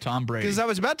 years old, Tom Brady. Because I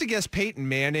was about to guess Peyton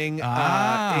Manning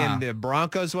in the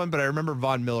Broncos one, but I remember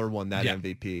Von Miller won that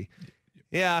MVP.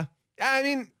 Yeah. I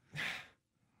mean,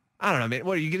 I don't know, man.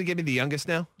 What, are you going to give me the youngest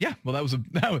now? Yeah. Well, that was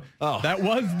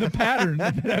the pattern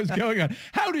that I was going on.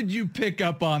 How did you pick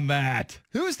up on that?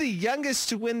 Who was the youngest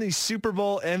to win the Super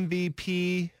Bowl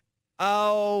MVP?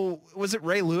 Oh, was it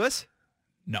Ray Lewis?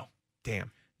 No.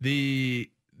 Damn. The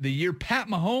year Pat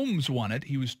Mahomes won it,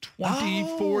 he was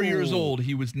 24 years old.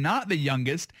 He was not the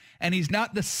youngest, and he's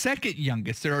not the second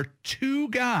youngest. There are 2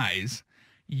 guys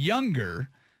younger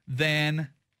than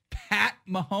Pat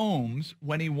Mahomes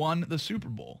when he won the Super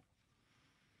Bowl.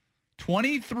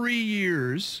 23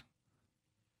 years.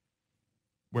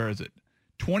 Where is it?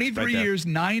 23 right years,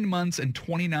 9 months, and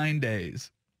 29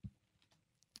 days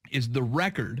is the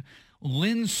record.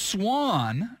 Lynn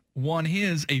Swann won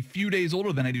his a few days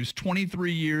older than I do. He was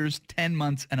 23 years, 10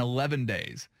 months, and 11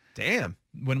 days. Damn.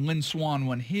 When Lynn Swann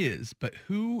won his. But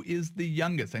who is the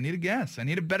youngest? I need a guess. I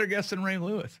need a better guess than Ray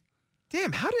Lewis.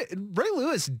 Damn, Ray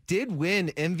Lewis did win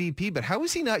MVP, but how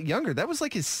was he not younger? That was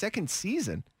like his second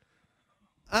season.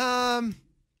 I'm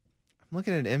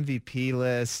looking at an MVP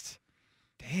list.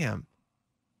 Damn.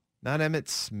 Not Emmitt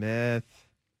Smith.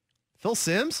 Phil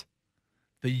Simms?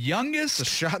 The youngest. It's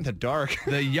a shot in the dark.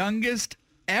 The youngest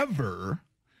ever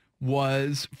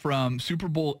was from Super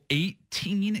Bowl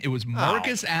 18. It was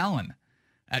Marcus Allen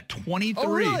at 23.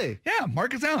 Oh, really? Yeah,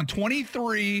 Marcus Allen,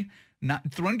 23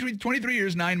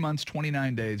 years, 9 months,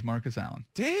 29 days, Marcus Allen.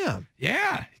 Damn.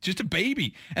 Yeah, just a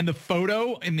baby. And the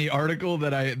photo in the article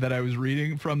that I was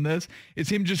reading from this is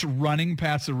him just running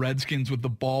past the Redskins with the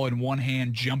ball in one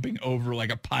hand, jumping over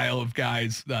like a pile of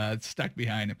guys stuck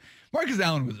behind him. Marcus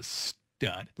Allen was a stud.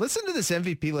 Listen to this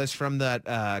MVP list from that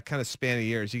kind of span of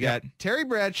years. You got Terry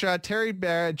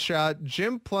Bradshaw,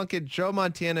 Jim Plunkett, Joe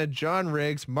Montana, John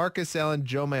Riggs, Marcus Allen,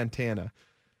 Joe Montana.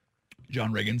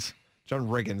 John Riggins,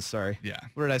 sorry. Yeah.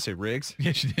 What did I say, Riggs?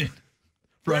 Yes, you did.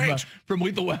 From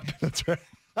Lethal Weapon. That's right.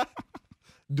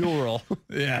 Dual role.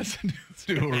 Yes,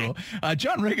 dual role.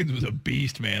 John Riggins was a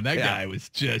beast, man. That guy was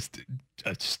just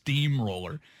a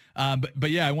steamroller.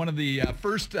 But yeah, one of the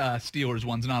first Steelers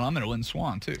ones not on there, Lynn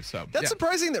Swann too. So that's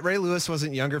surprising that Ray Lewis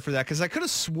wasn't younger for that, because I could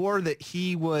have swore that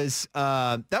he was.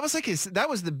 That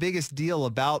was the biggest deal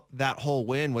about that whole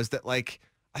win, was that, like,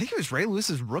 I think it was Ray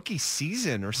Lewis's rookie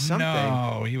season or something.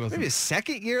 No, he wasn't. Maybe his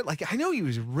second year. Like, I know he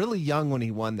was really young when he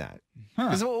won that.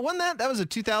 Because won that was a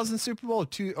 2000 Super Bowl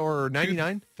or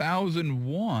 99?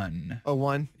 2001. Oh,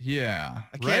 01? Yeah.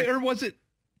 Right? Or was it?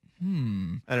 I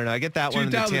don't know. I get that one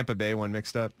and the Tampa Bay one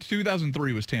mixed up.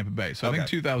 2003 was Tampa Bay. So I think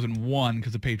 2001,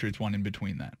 because the Patriots won in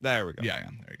between that. There we go. Yeah, there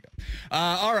you go.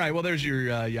 All right. Well, there's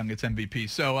your youngest MVP.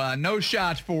 So no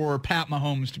shot for Pat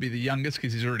Mahomes to be the youngest,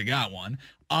 because he's already got one,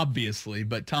 obviously.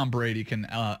 But Tom Brady can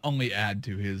only add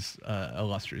to his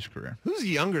illustrious career. Who's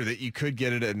younger that you could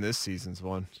get it in this season's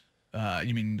one?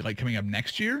 You mean like coming up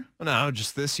next year? No,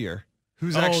 just this year.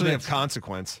 Who's actually of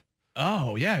consequence?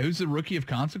 Oh, yeah. Who's the rookie of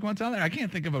consequence out there? I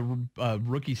can't think of a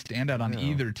rookie standout on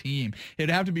either team. It'd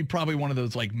have to be probably one of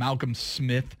those like Malcolm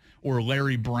Smith or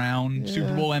Larry Brown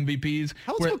Super Bowl MVPs.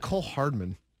 How old's McCole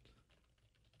Hardman?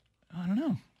 I don't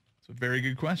know. It's a very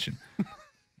good question.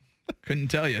 Couldn't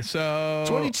tell you. So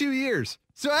 22 years.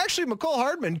 So actually, McCole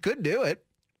Hardman could do it.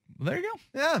 Well, there you go.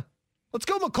 Yeah. Let's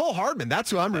go McCole Hardman.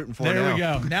 That's who I'm rooting for now. There we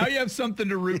go. Now you have something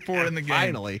to root for in the game.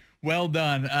 Finally. Well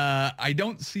done. I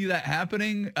don't see that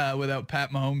happening without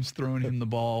Pat Mahomes throwing him the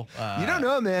ball. You don't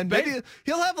know, man. Maybe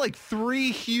he'll have like 3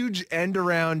 huge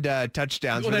end-around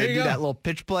touchdowns when they do that little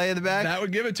pitch play in the back. That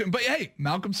would give it to him. But, hey,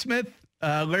 Malcolm Smith,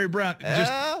 Larry Brown,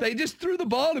 they just threw the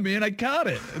ball to me, and I caught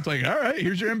it. It's like, all right,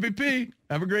 here's your MVP.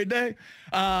 Have a great day.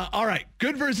 All right,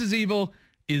 good versus evil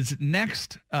is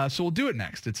next, so we'll do it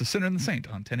next. It's a Sinner and the Saint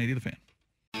on 1080 The Fan.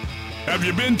 Have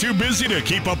you been too busy to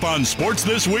keep up on sports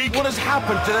this week? What has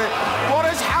happened to What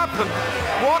has happened?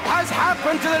 What has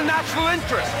happened to the national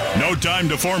interest? No time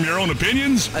to form your own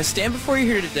opinions? I stand before you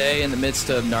here today in the midst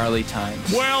of gnarly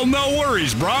times. Well, no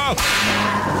worries, brah.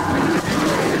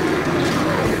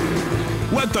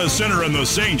 Let the sinner and the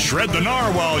saint shred the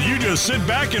gnar while you just sit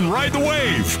back and ride the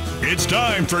wave. It's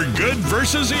time for Good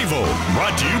versus Evil,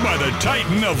 brought to you by the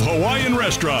Titan of Hawaiian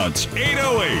Restaurants,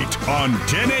 808 on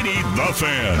 1080 The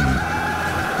Fan.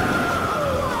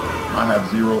 I have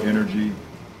zero energy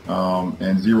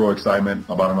and zero excitement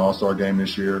about an All-Star game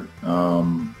this year.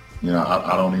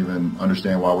 I don't even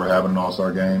understand why we're having an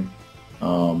All-Star game,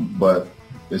 but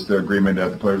it's the agreement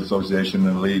that the Players Association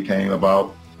and the league came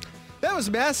about. That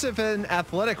was massive and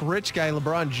athletic rich guy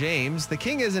LeBron James. The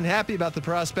King isn't happy about the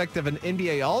prospect of an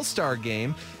NBA All-Star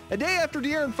game. A day after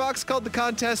De'Aaron Fox called the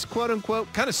contest,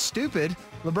 quote-unquote, kind of stupid,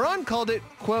 LeBron called it,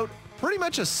 quote, pretty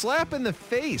much a slap in the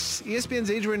face.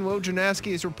 ESPN's Adrian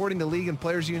Wojnarowski is reporting the league and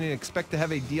players union expect to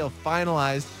have a deal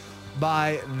finalized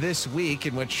by this week,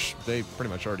 in which they pretty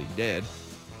much already did.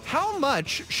 How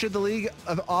much should the league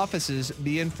of offices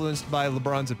be influenced by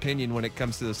LeBron's opinion when it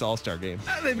comes to this All-Star game?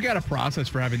 They've got a process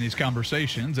for having these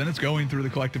conversations, and it's going through the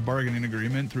collective bargaining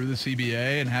agreement, through the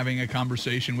CBA, and having a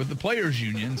conversation with the players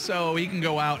union. So he can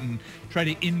go out and try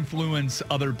to influence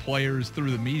other players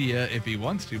through the media if he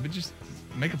wants to, but just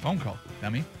make a phone call,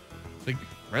 dummy. Like,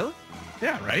 really?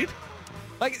 Yeah, right?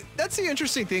 Like, that's the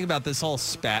interesting thing about this whole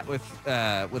spat with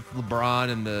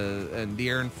LeBron and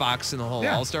De'Aaron Fox and the whole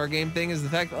All-Star game thing is the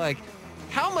fact that, like,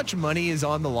 how much money is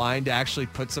on the line to actually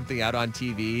put something out on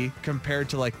TV compared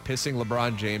to, like, pissing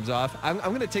LeBron James off? I'm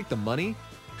going to take the money.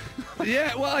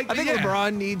 Yeah, well, I think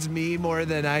LeBron needs me more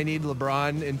than I need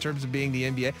LeBron in terms of being the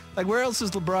NBA. Like, where else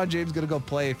is LeBron James going to go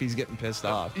play if he's getting pissed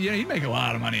off? Yeah, he'd make a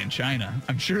lot of money in China.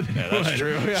 I'm sure that he would. That's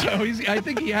true. Yeah. So I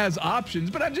think he has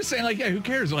options, but I'm just saying, like, yeah, who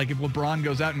cares? Like, if LeBron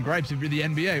goes out and gripes, if you're the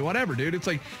NBA, whatever, dude. It's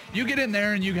like, you get in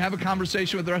there and you have a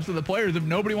conversation with the rest of the players. If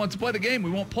nobody wants to play the game,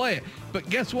 we won't play it. But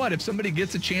guess what? If somebody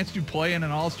gets a chance to play in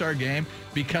an All-Star game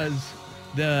because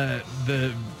the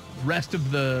rest of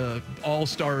the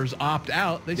All-Stars opt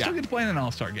out, they still get to play in an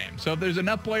All-Star game. So if there's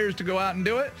enough players to go out and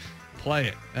do it, play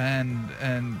it.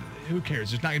 And who cares?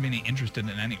 There's not going to be any interest in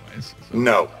it anyways.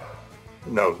 So.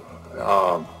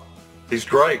 No. He's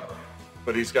great,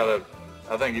 but I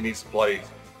think he needs to play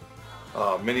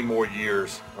many more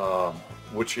years,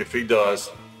 which if he does,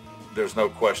 there's no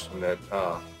question that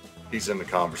he's in the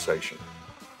conversation.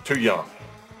 Too young.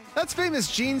 That's famous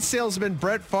jeans salesman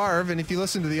Brett Favre, and if you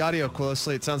listen to the audio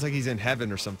closely, it sounds like he's in heaven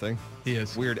or something. He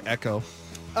is. Weird echo.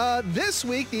 This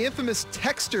week, the infamous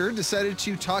texter decided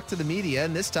to talk to the media,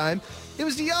 and this time it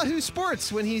was to Yahoo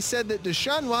Sports when he said that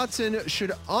Deshaun Watson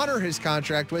should honor his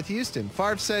contract with Houston.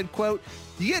 Favre said, quote,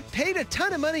 "You get paid a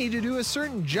ton of money to do a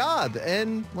certain job,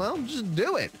 and, well, just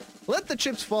do it. Let the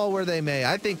chips fall where they may.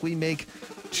 I think we make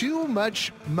too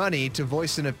much money to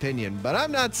voice an opinion, but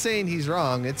I'm not saying he's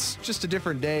wrong. It's just a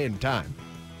different day and time."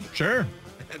 Sure.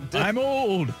 I'm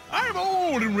old,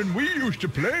 and when we used to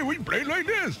play, we played like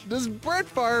this. Does Brett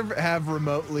Favre have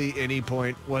remotely any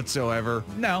point whatsoever?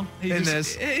 No. He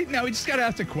just got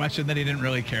asked a question that he didn't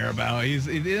really care about. He's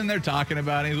in there talking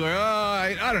about it. He's like,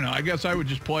 I don't know. I guess I would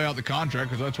just play out the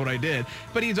contract because that's what I did.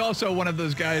 But he's also one of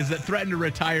those guys that threatened to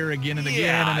retire again and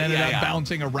again and ended up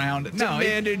bouncing around.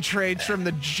 Demanded trades from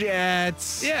the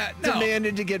Jets. Yeah,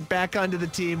 demanded to get back onto the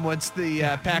team once the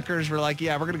Packers were like,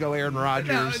 yeah, we're going to go Aaron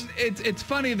Rodgers. No, it's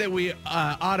funny that we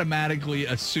automatically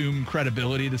assume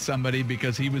credibility to somebody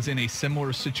because he was in a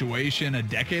similar situation a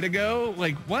decade ago.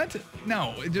 Like, what?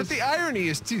 No. But the irony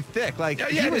is too thick. Like,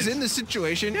 he was in the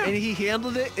situation and he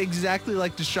handled it exactly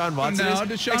like Deshaun Watson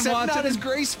except not as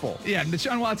graceful. Yeah,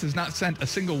 Deshaun Watson's not sent a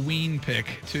single ween pick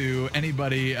to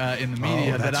anybody in the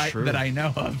media that I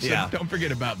know of. So don't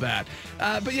forget about that.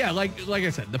 But yeah, like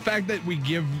I said, the fact that we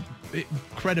give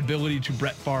credibility to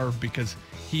Brett Favre because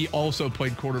he also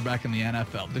played quarterback in the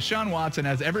NFL. Deshaun Watson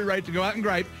has every right to go out and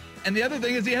gripe. And the other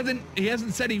thing is he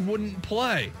hasn't said he wouldn't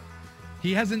play.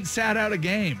 He hasn't sat out a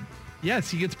game. Yes,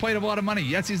 he gets paid a lot of money.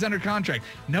 Yes, he's under contract.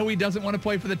 No, he doesn't want to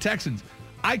play for the Texans.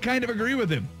 I kind of agree with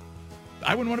him.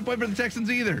 I wouldn't want to play for the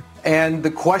Texans either. And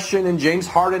the question, and James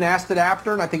Harden asked it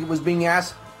after, and I think it was being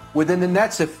asked within the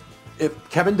Nets, if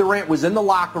Kevin Durant was in the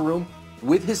locker room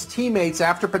with his teammates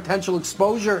after potential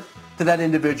exposure to that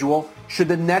individual, should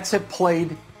the Nets have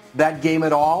played that game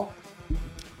at all?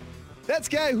 That's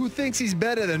guy who thinks he's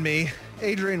better than me,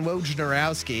 Adrian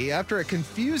Wojnarowski. After a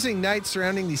confusing night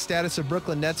surrounding the status of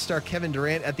Brooklyn Nets star Kevin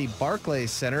Durant at the Barclays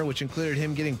Center, which included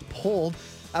him getting pulled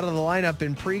out of the lineup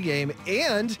in pregame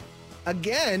and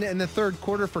again in the third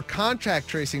quarter for contact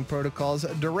tracing protocols.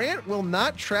 Durant will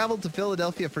not travel to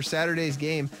Philadelphia for Saturday's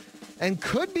game and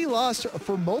could be lost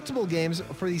for multiple games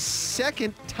for the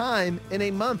second time in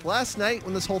a month. Last night,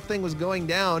 when this whole thing was going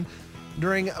down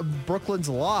during Brooklyn's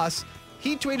loss,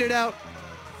 he tweeted out,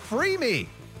 "Free me."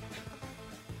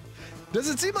 Does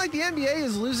it seem like the NBA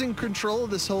is losing control of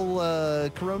this whole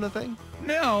Corona thing?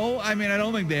 No, I mean, I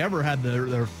don't think they ever had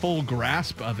their full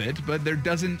grasp of it, but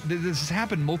this has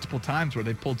happened multiple times where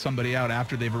they've pulled somebody out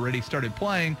after they've already started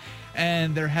playing,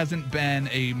 and there hasn't been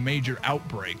a major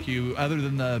outbreak. Other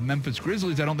than the Memphis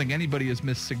Grizzlies, I don't think anybody has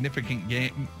missed significant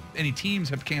game. Any teams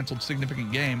have canceled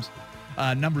significant games,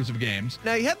 numbers of games.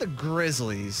 Now, you had the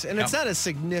Grizzlies, and it's not a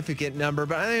significant number,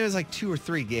 but I think it was like 2 or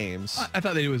 3 games. I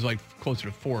thought it was like closer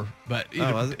to 4, but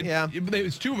it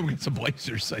was 2 of them against the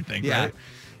Blazers, I think, right?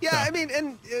 Yeah, I mean,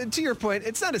 and to your point,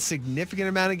 it's not a significant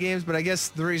amount of games, but I guess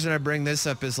the reason I bring this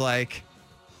up is like,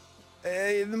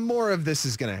 more of this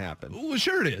is going to happen. Well,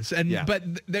 sure it is. But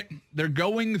they're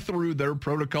going through their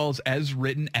protocols as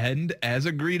written and as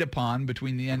agreed upon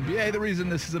between the NBA. The reason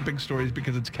this is a big story is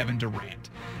because it's Kevin Durant.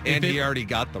 And he already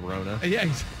got the Rona.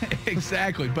 Yeah,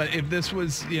 exactly. But if this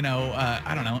was,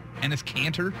 I don't know, Enes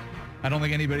Kanter, I don't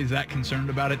think anybody's that concerned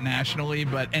about it nationally,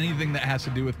 but anything that has to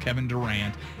do with Kevin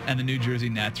Durant and the New Jersey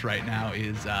Nets right now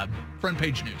is front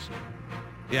page news.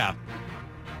 Yeah.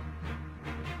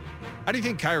 How do you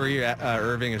think Kyrie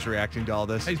Irving is reacting to all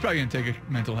this? He's probably going to take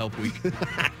a mental health week.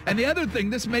 And the other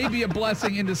thing, this may be a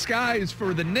blessing in disguise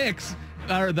for the Knicks,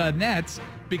 or the Nets,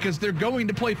 because they're going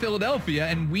to play Philadelphia,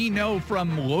 and we know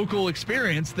from local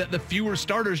experience that the fewer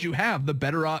starters you have, the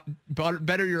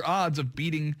better your odds of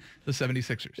beating the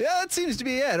 76ers. Yeah, that seems to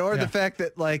be it. Or the fact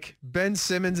that, like, Ben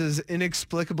Simmons is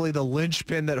inexplicably the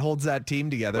linchpin that holds that team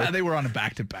together. Well, they were on a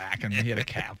back-to-back, and he had a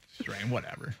calf strain,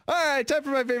 whatever. All right, time for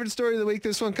my favorite story of the week.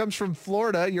 This one comes from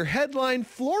Florida. Your headline,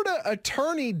 Florida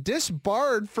attorney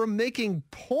disbarred from making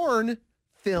porn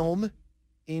film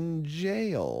in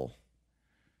jail.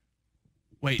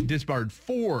 Wait, disbarred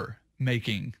for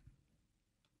making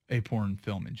a porn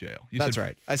film in jail. That's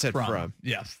right. I said from.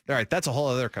 Yes. All right. That's a whole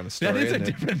other kind of story. That is a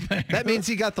different thing. That means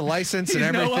he got the license and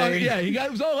everything. He got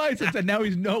his own license, and now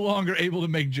he's no longer able to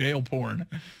make jail porn.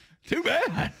 Too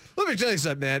bad. Let me tell you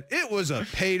something, man. It was a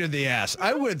pain in the ass.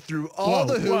 I went through all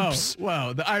the hoops.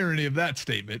 Wow. The irony of that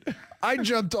statement. I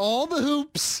jumped all the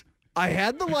hoops. I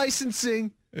had the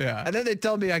licensing. Yeah. And then they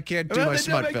tell me I can't do my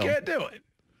smut film. I can't do it.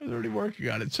 I was already working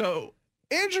on it. So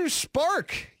Andrew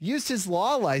Spark used his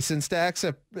law license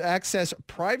to access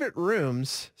private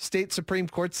rooms. State Supreme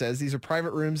Court says these are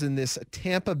private rooms in this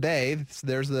Tampa Bay.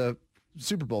 There's the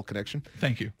Super Bowl connection.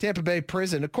 Thank you. Tampa Bay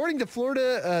prison. According to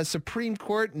Florida Supreme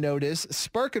Court notice,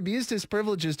 Spark abused his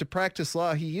privileges to practice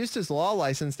law. He used his law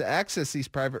license to access these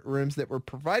private rooms that were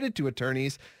provided to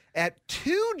attorneys at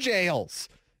 2 jails.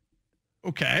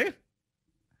 Okay.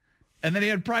 And then he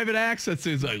had private access.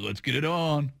 He's like, let's get it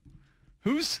on.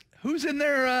 Who's in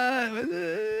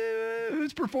there?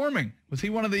 Who's performing? Was he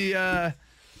one of the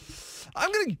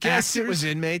I'm going to guess actors? It was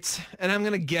inmates, and I'm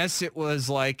going to guess it was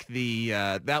like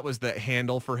that was the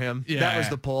handle for him. Yeah. That was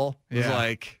the pull. It was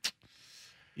like,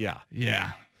 yeah.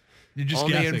 You're just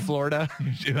only guessing. in Florida.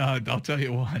 I'll tell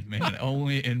you what, man,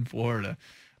 only in Florida.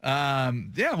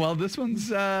 Well, this one's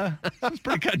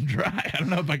pretty cut and dry. I don't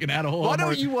know if I can add a whole lot more.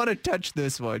 Why don't you want to touch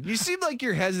this one? You seem like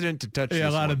you're hesitant to touch this one.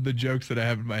 A lot of the jokes that I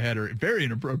have in my head are very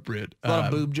inappropriate. A lot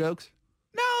of boob jokes?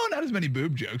 No, not as many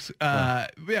boob jokes.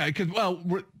 Because,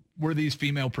 were these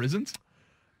female prisons?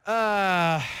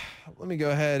 Let me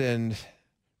go ahead and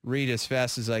read as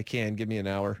fast as I can. Give me an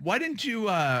hour. Why don't you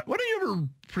ever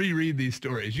pre-read these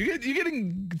stories? You're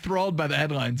getting enthralled by the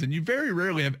headlines, and you very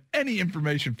rarely have any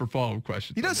information for follow-up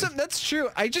questions. You know something? That's true.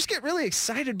 I just get really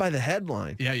excited by the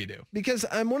headline. Yeah, you do. Because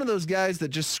I'm one of those guys that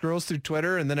just scrolls through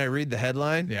Twitter, and then I read the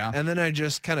headline. Yeah. And then I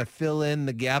just kind of fill in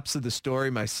the gaps of the story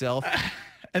myself.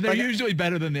 And they're usually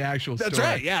better than the actual story. That's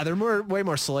right. Yeah, they're way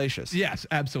more salacious. Yes,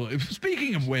 absolutely.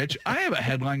 Speaking of which, I have a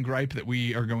headline gripe that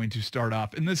we are going to start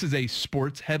off, and this is a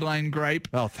sports headline gripe.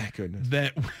 Oh, thank goodness.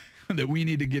 That we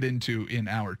need to get into in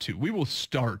hour 2. We will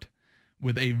start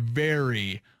with a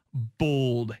very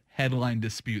bold headline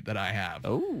dispute that I have.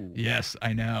 Oh. Yes,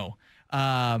 I know.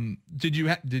 Did you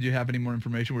have any more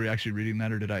information? Were you actually reading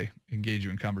that, or did I engage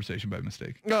you in conversation by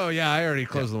mistake? Oh yeah, I already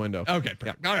closed the window. Okay,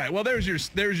 perfect. All right. Well, there's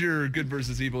your good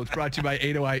versus evil. It's brought to you by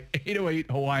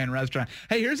 808 Hawaiian Restaurant.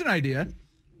 Hey, here's an idea.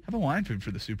 Have Hawaiian food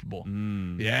for the Super Bowl.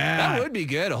 Yeah, that would be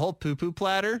good. A whole poo-poo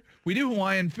platter. We do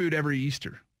Hawaiian food every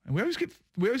Easter. And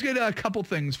we always get a couple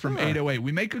things from 808.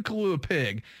 We make a Kahlua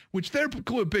Pig, which their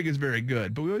Kahlua Pig is very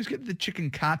good, but we always get the chicken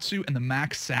katsu and the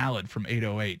mac salad from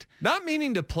 808. Not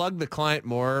meaning to plug the client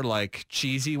more like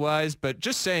cheesy wise, but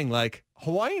just saying like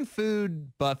Hawaiian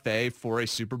food buffet for a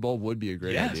Super Bowl would be a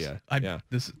great idea.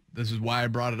 This is why I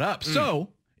brought it up. So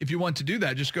if you want to do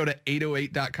that, just go to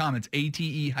 808.com. It's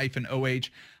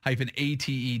ATE-OH-ATE.com.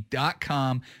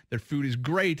 Their food is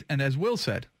great. And as Will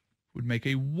said, would make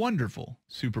a wonderful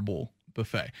Super Bowl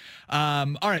buffet.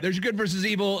 All right, there's your good versus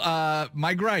evil.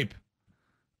 My gripe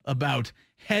about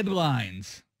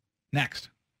headlines. Next.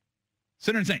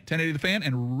 Sinner and Saint, 1080 The Fan,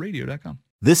 and radio.com.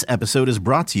 This episode is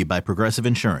brought to you by Progressive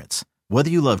Insurance. Whether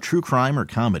you love true crime or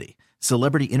comedy,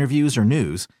 celebrity interviews or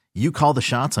news, you call the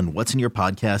shots on what's in your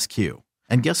podcast queue.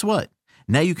 And guess what?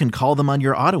 Now you can call them on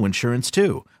your auto insurance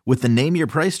too with the Name Your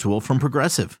Price tool from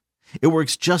Progressive. It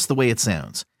works just the way it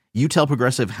sounds. You tell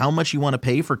Progressive how much you want to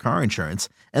pay for car insurance,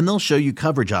 and they'll show you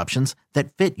coverage options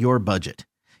that fit your budget.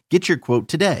 Get your quote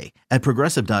today at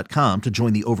Progressive.com to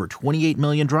join the over 28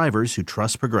 million drivers who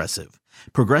trust Progressive.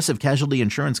 Progressive Casualty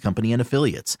Insurance Company and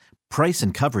Affiliates. Price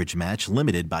and coverage match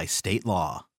limited by state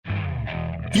law.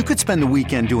 You could spend the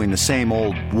weekend doing the same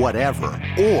old whatever,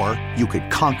 or you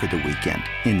could conquer the weekend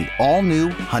in the all-new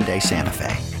Hyundai Santa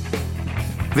Fe.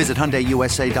 Visit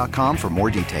HyundaiUSA.com for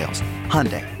more details.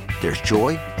 Hyundai, there's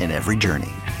joy in every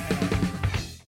journey.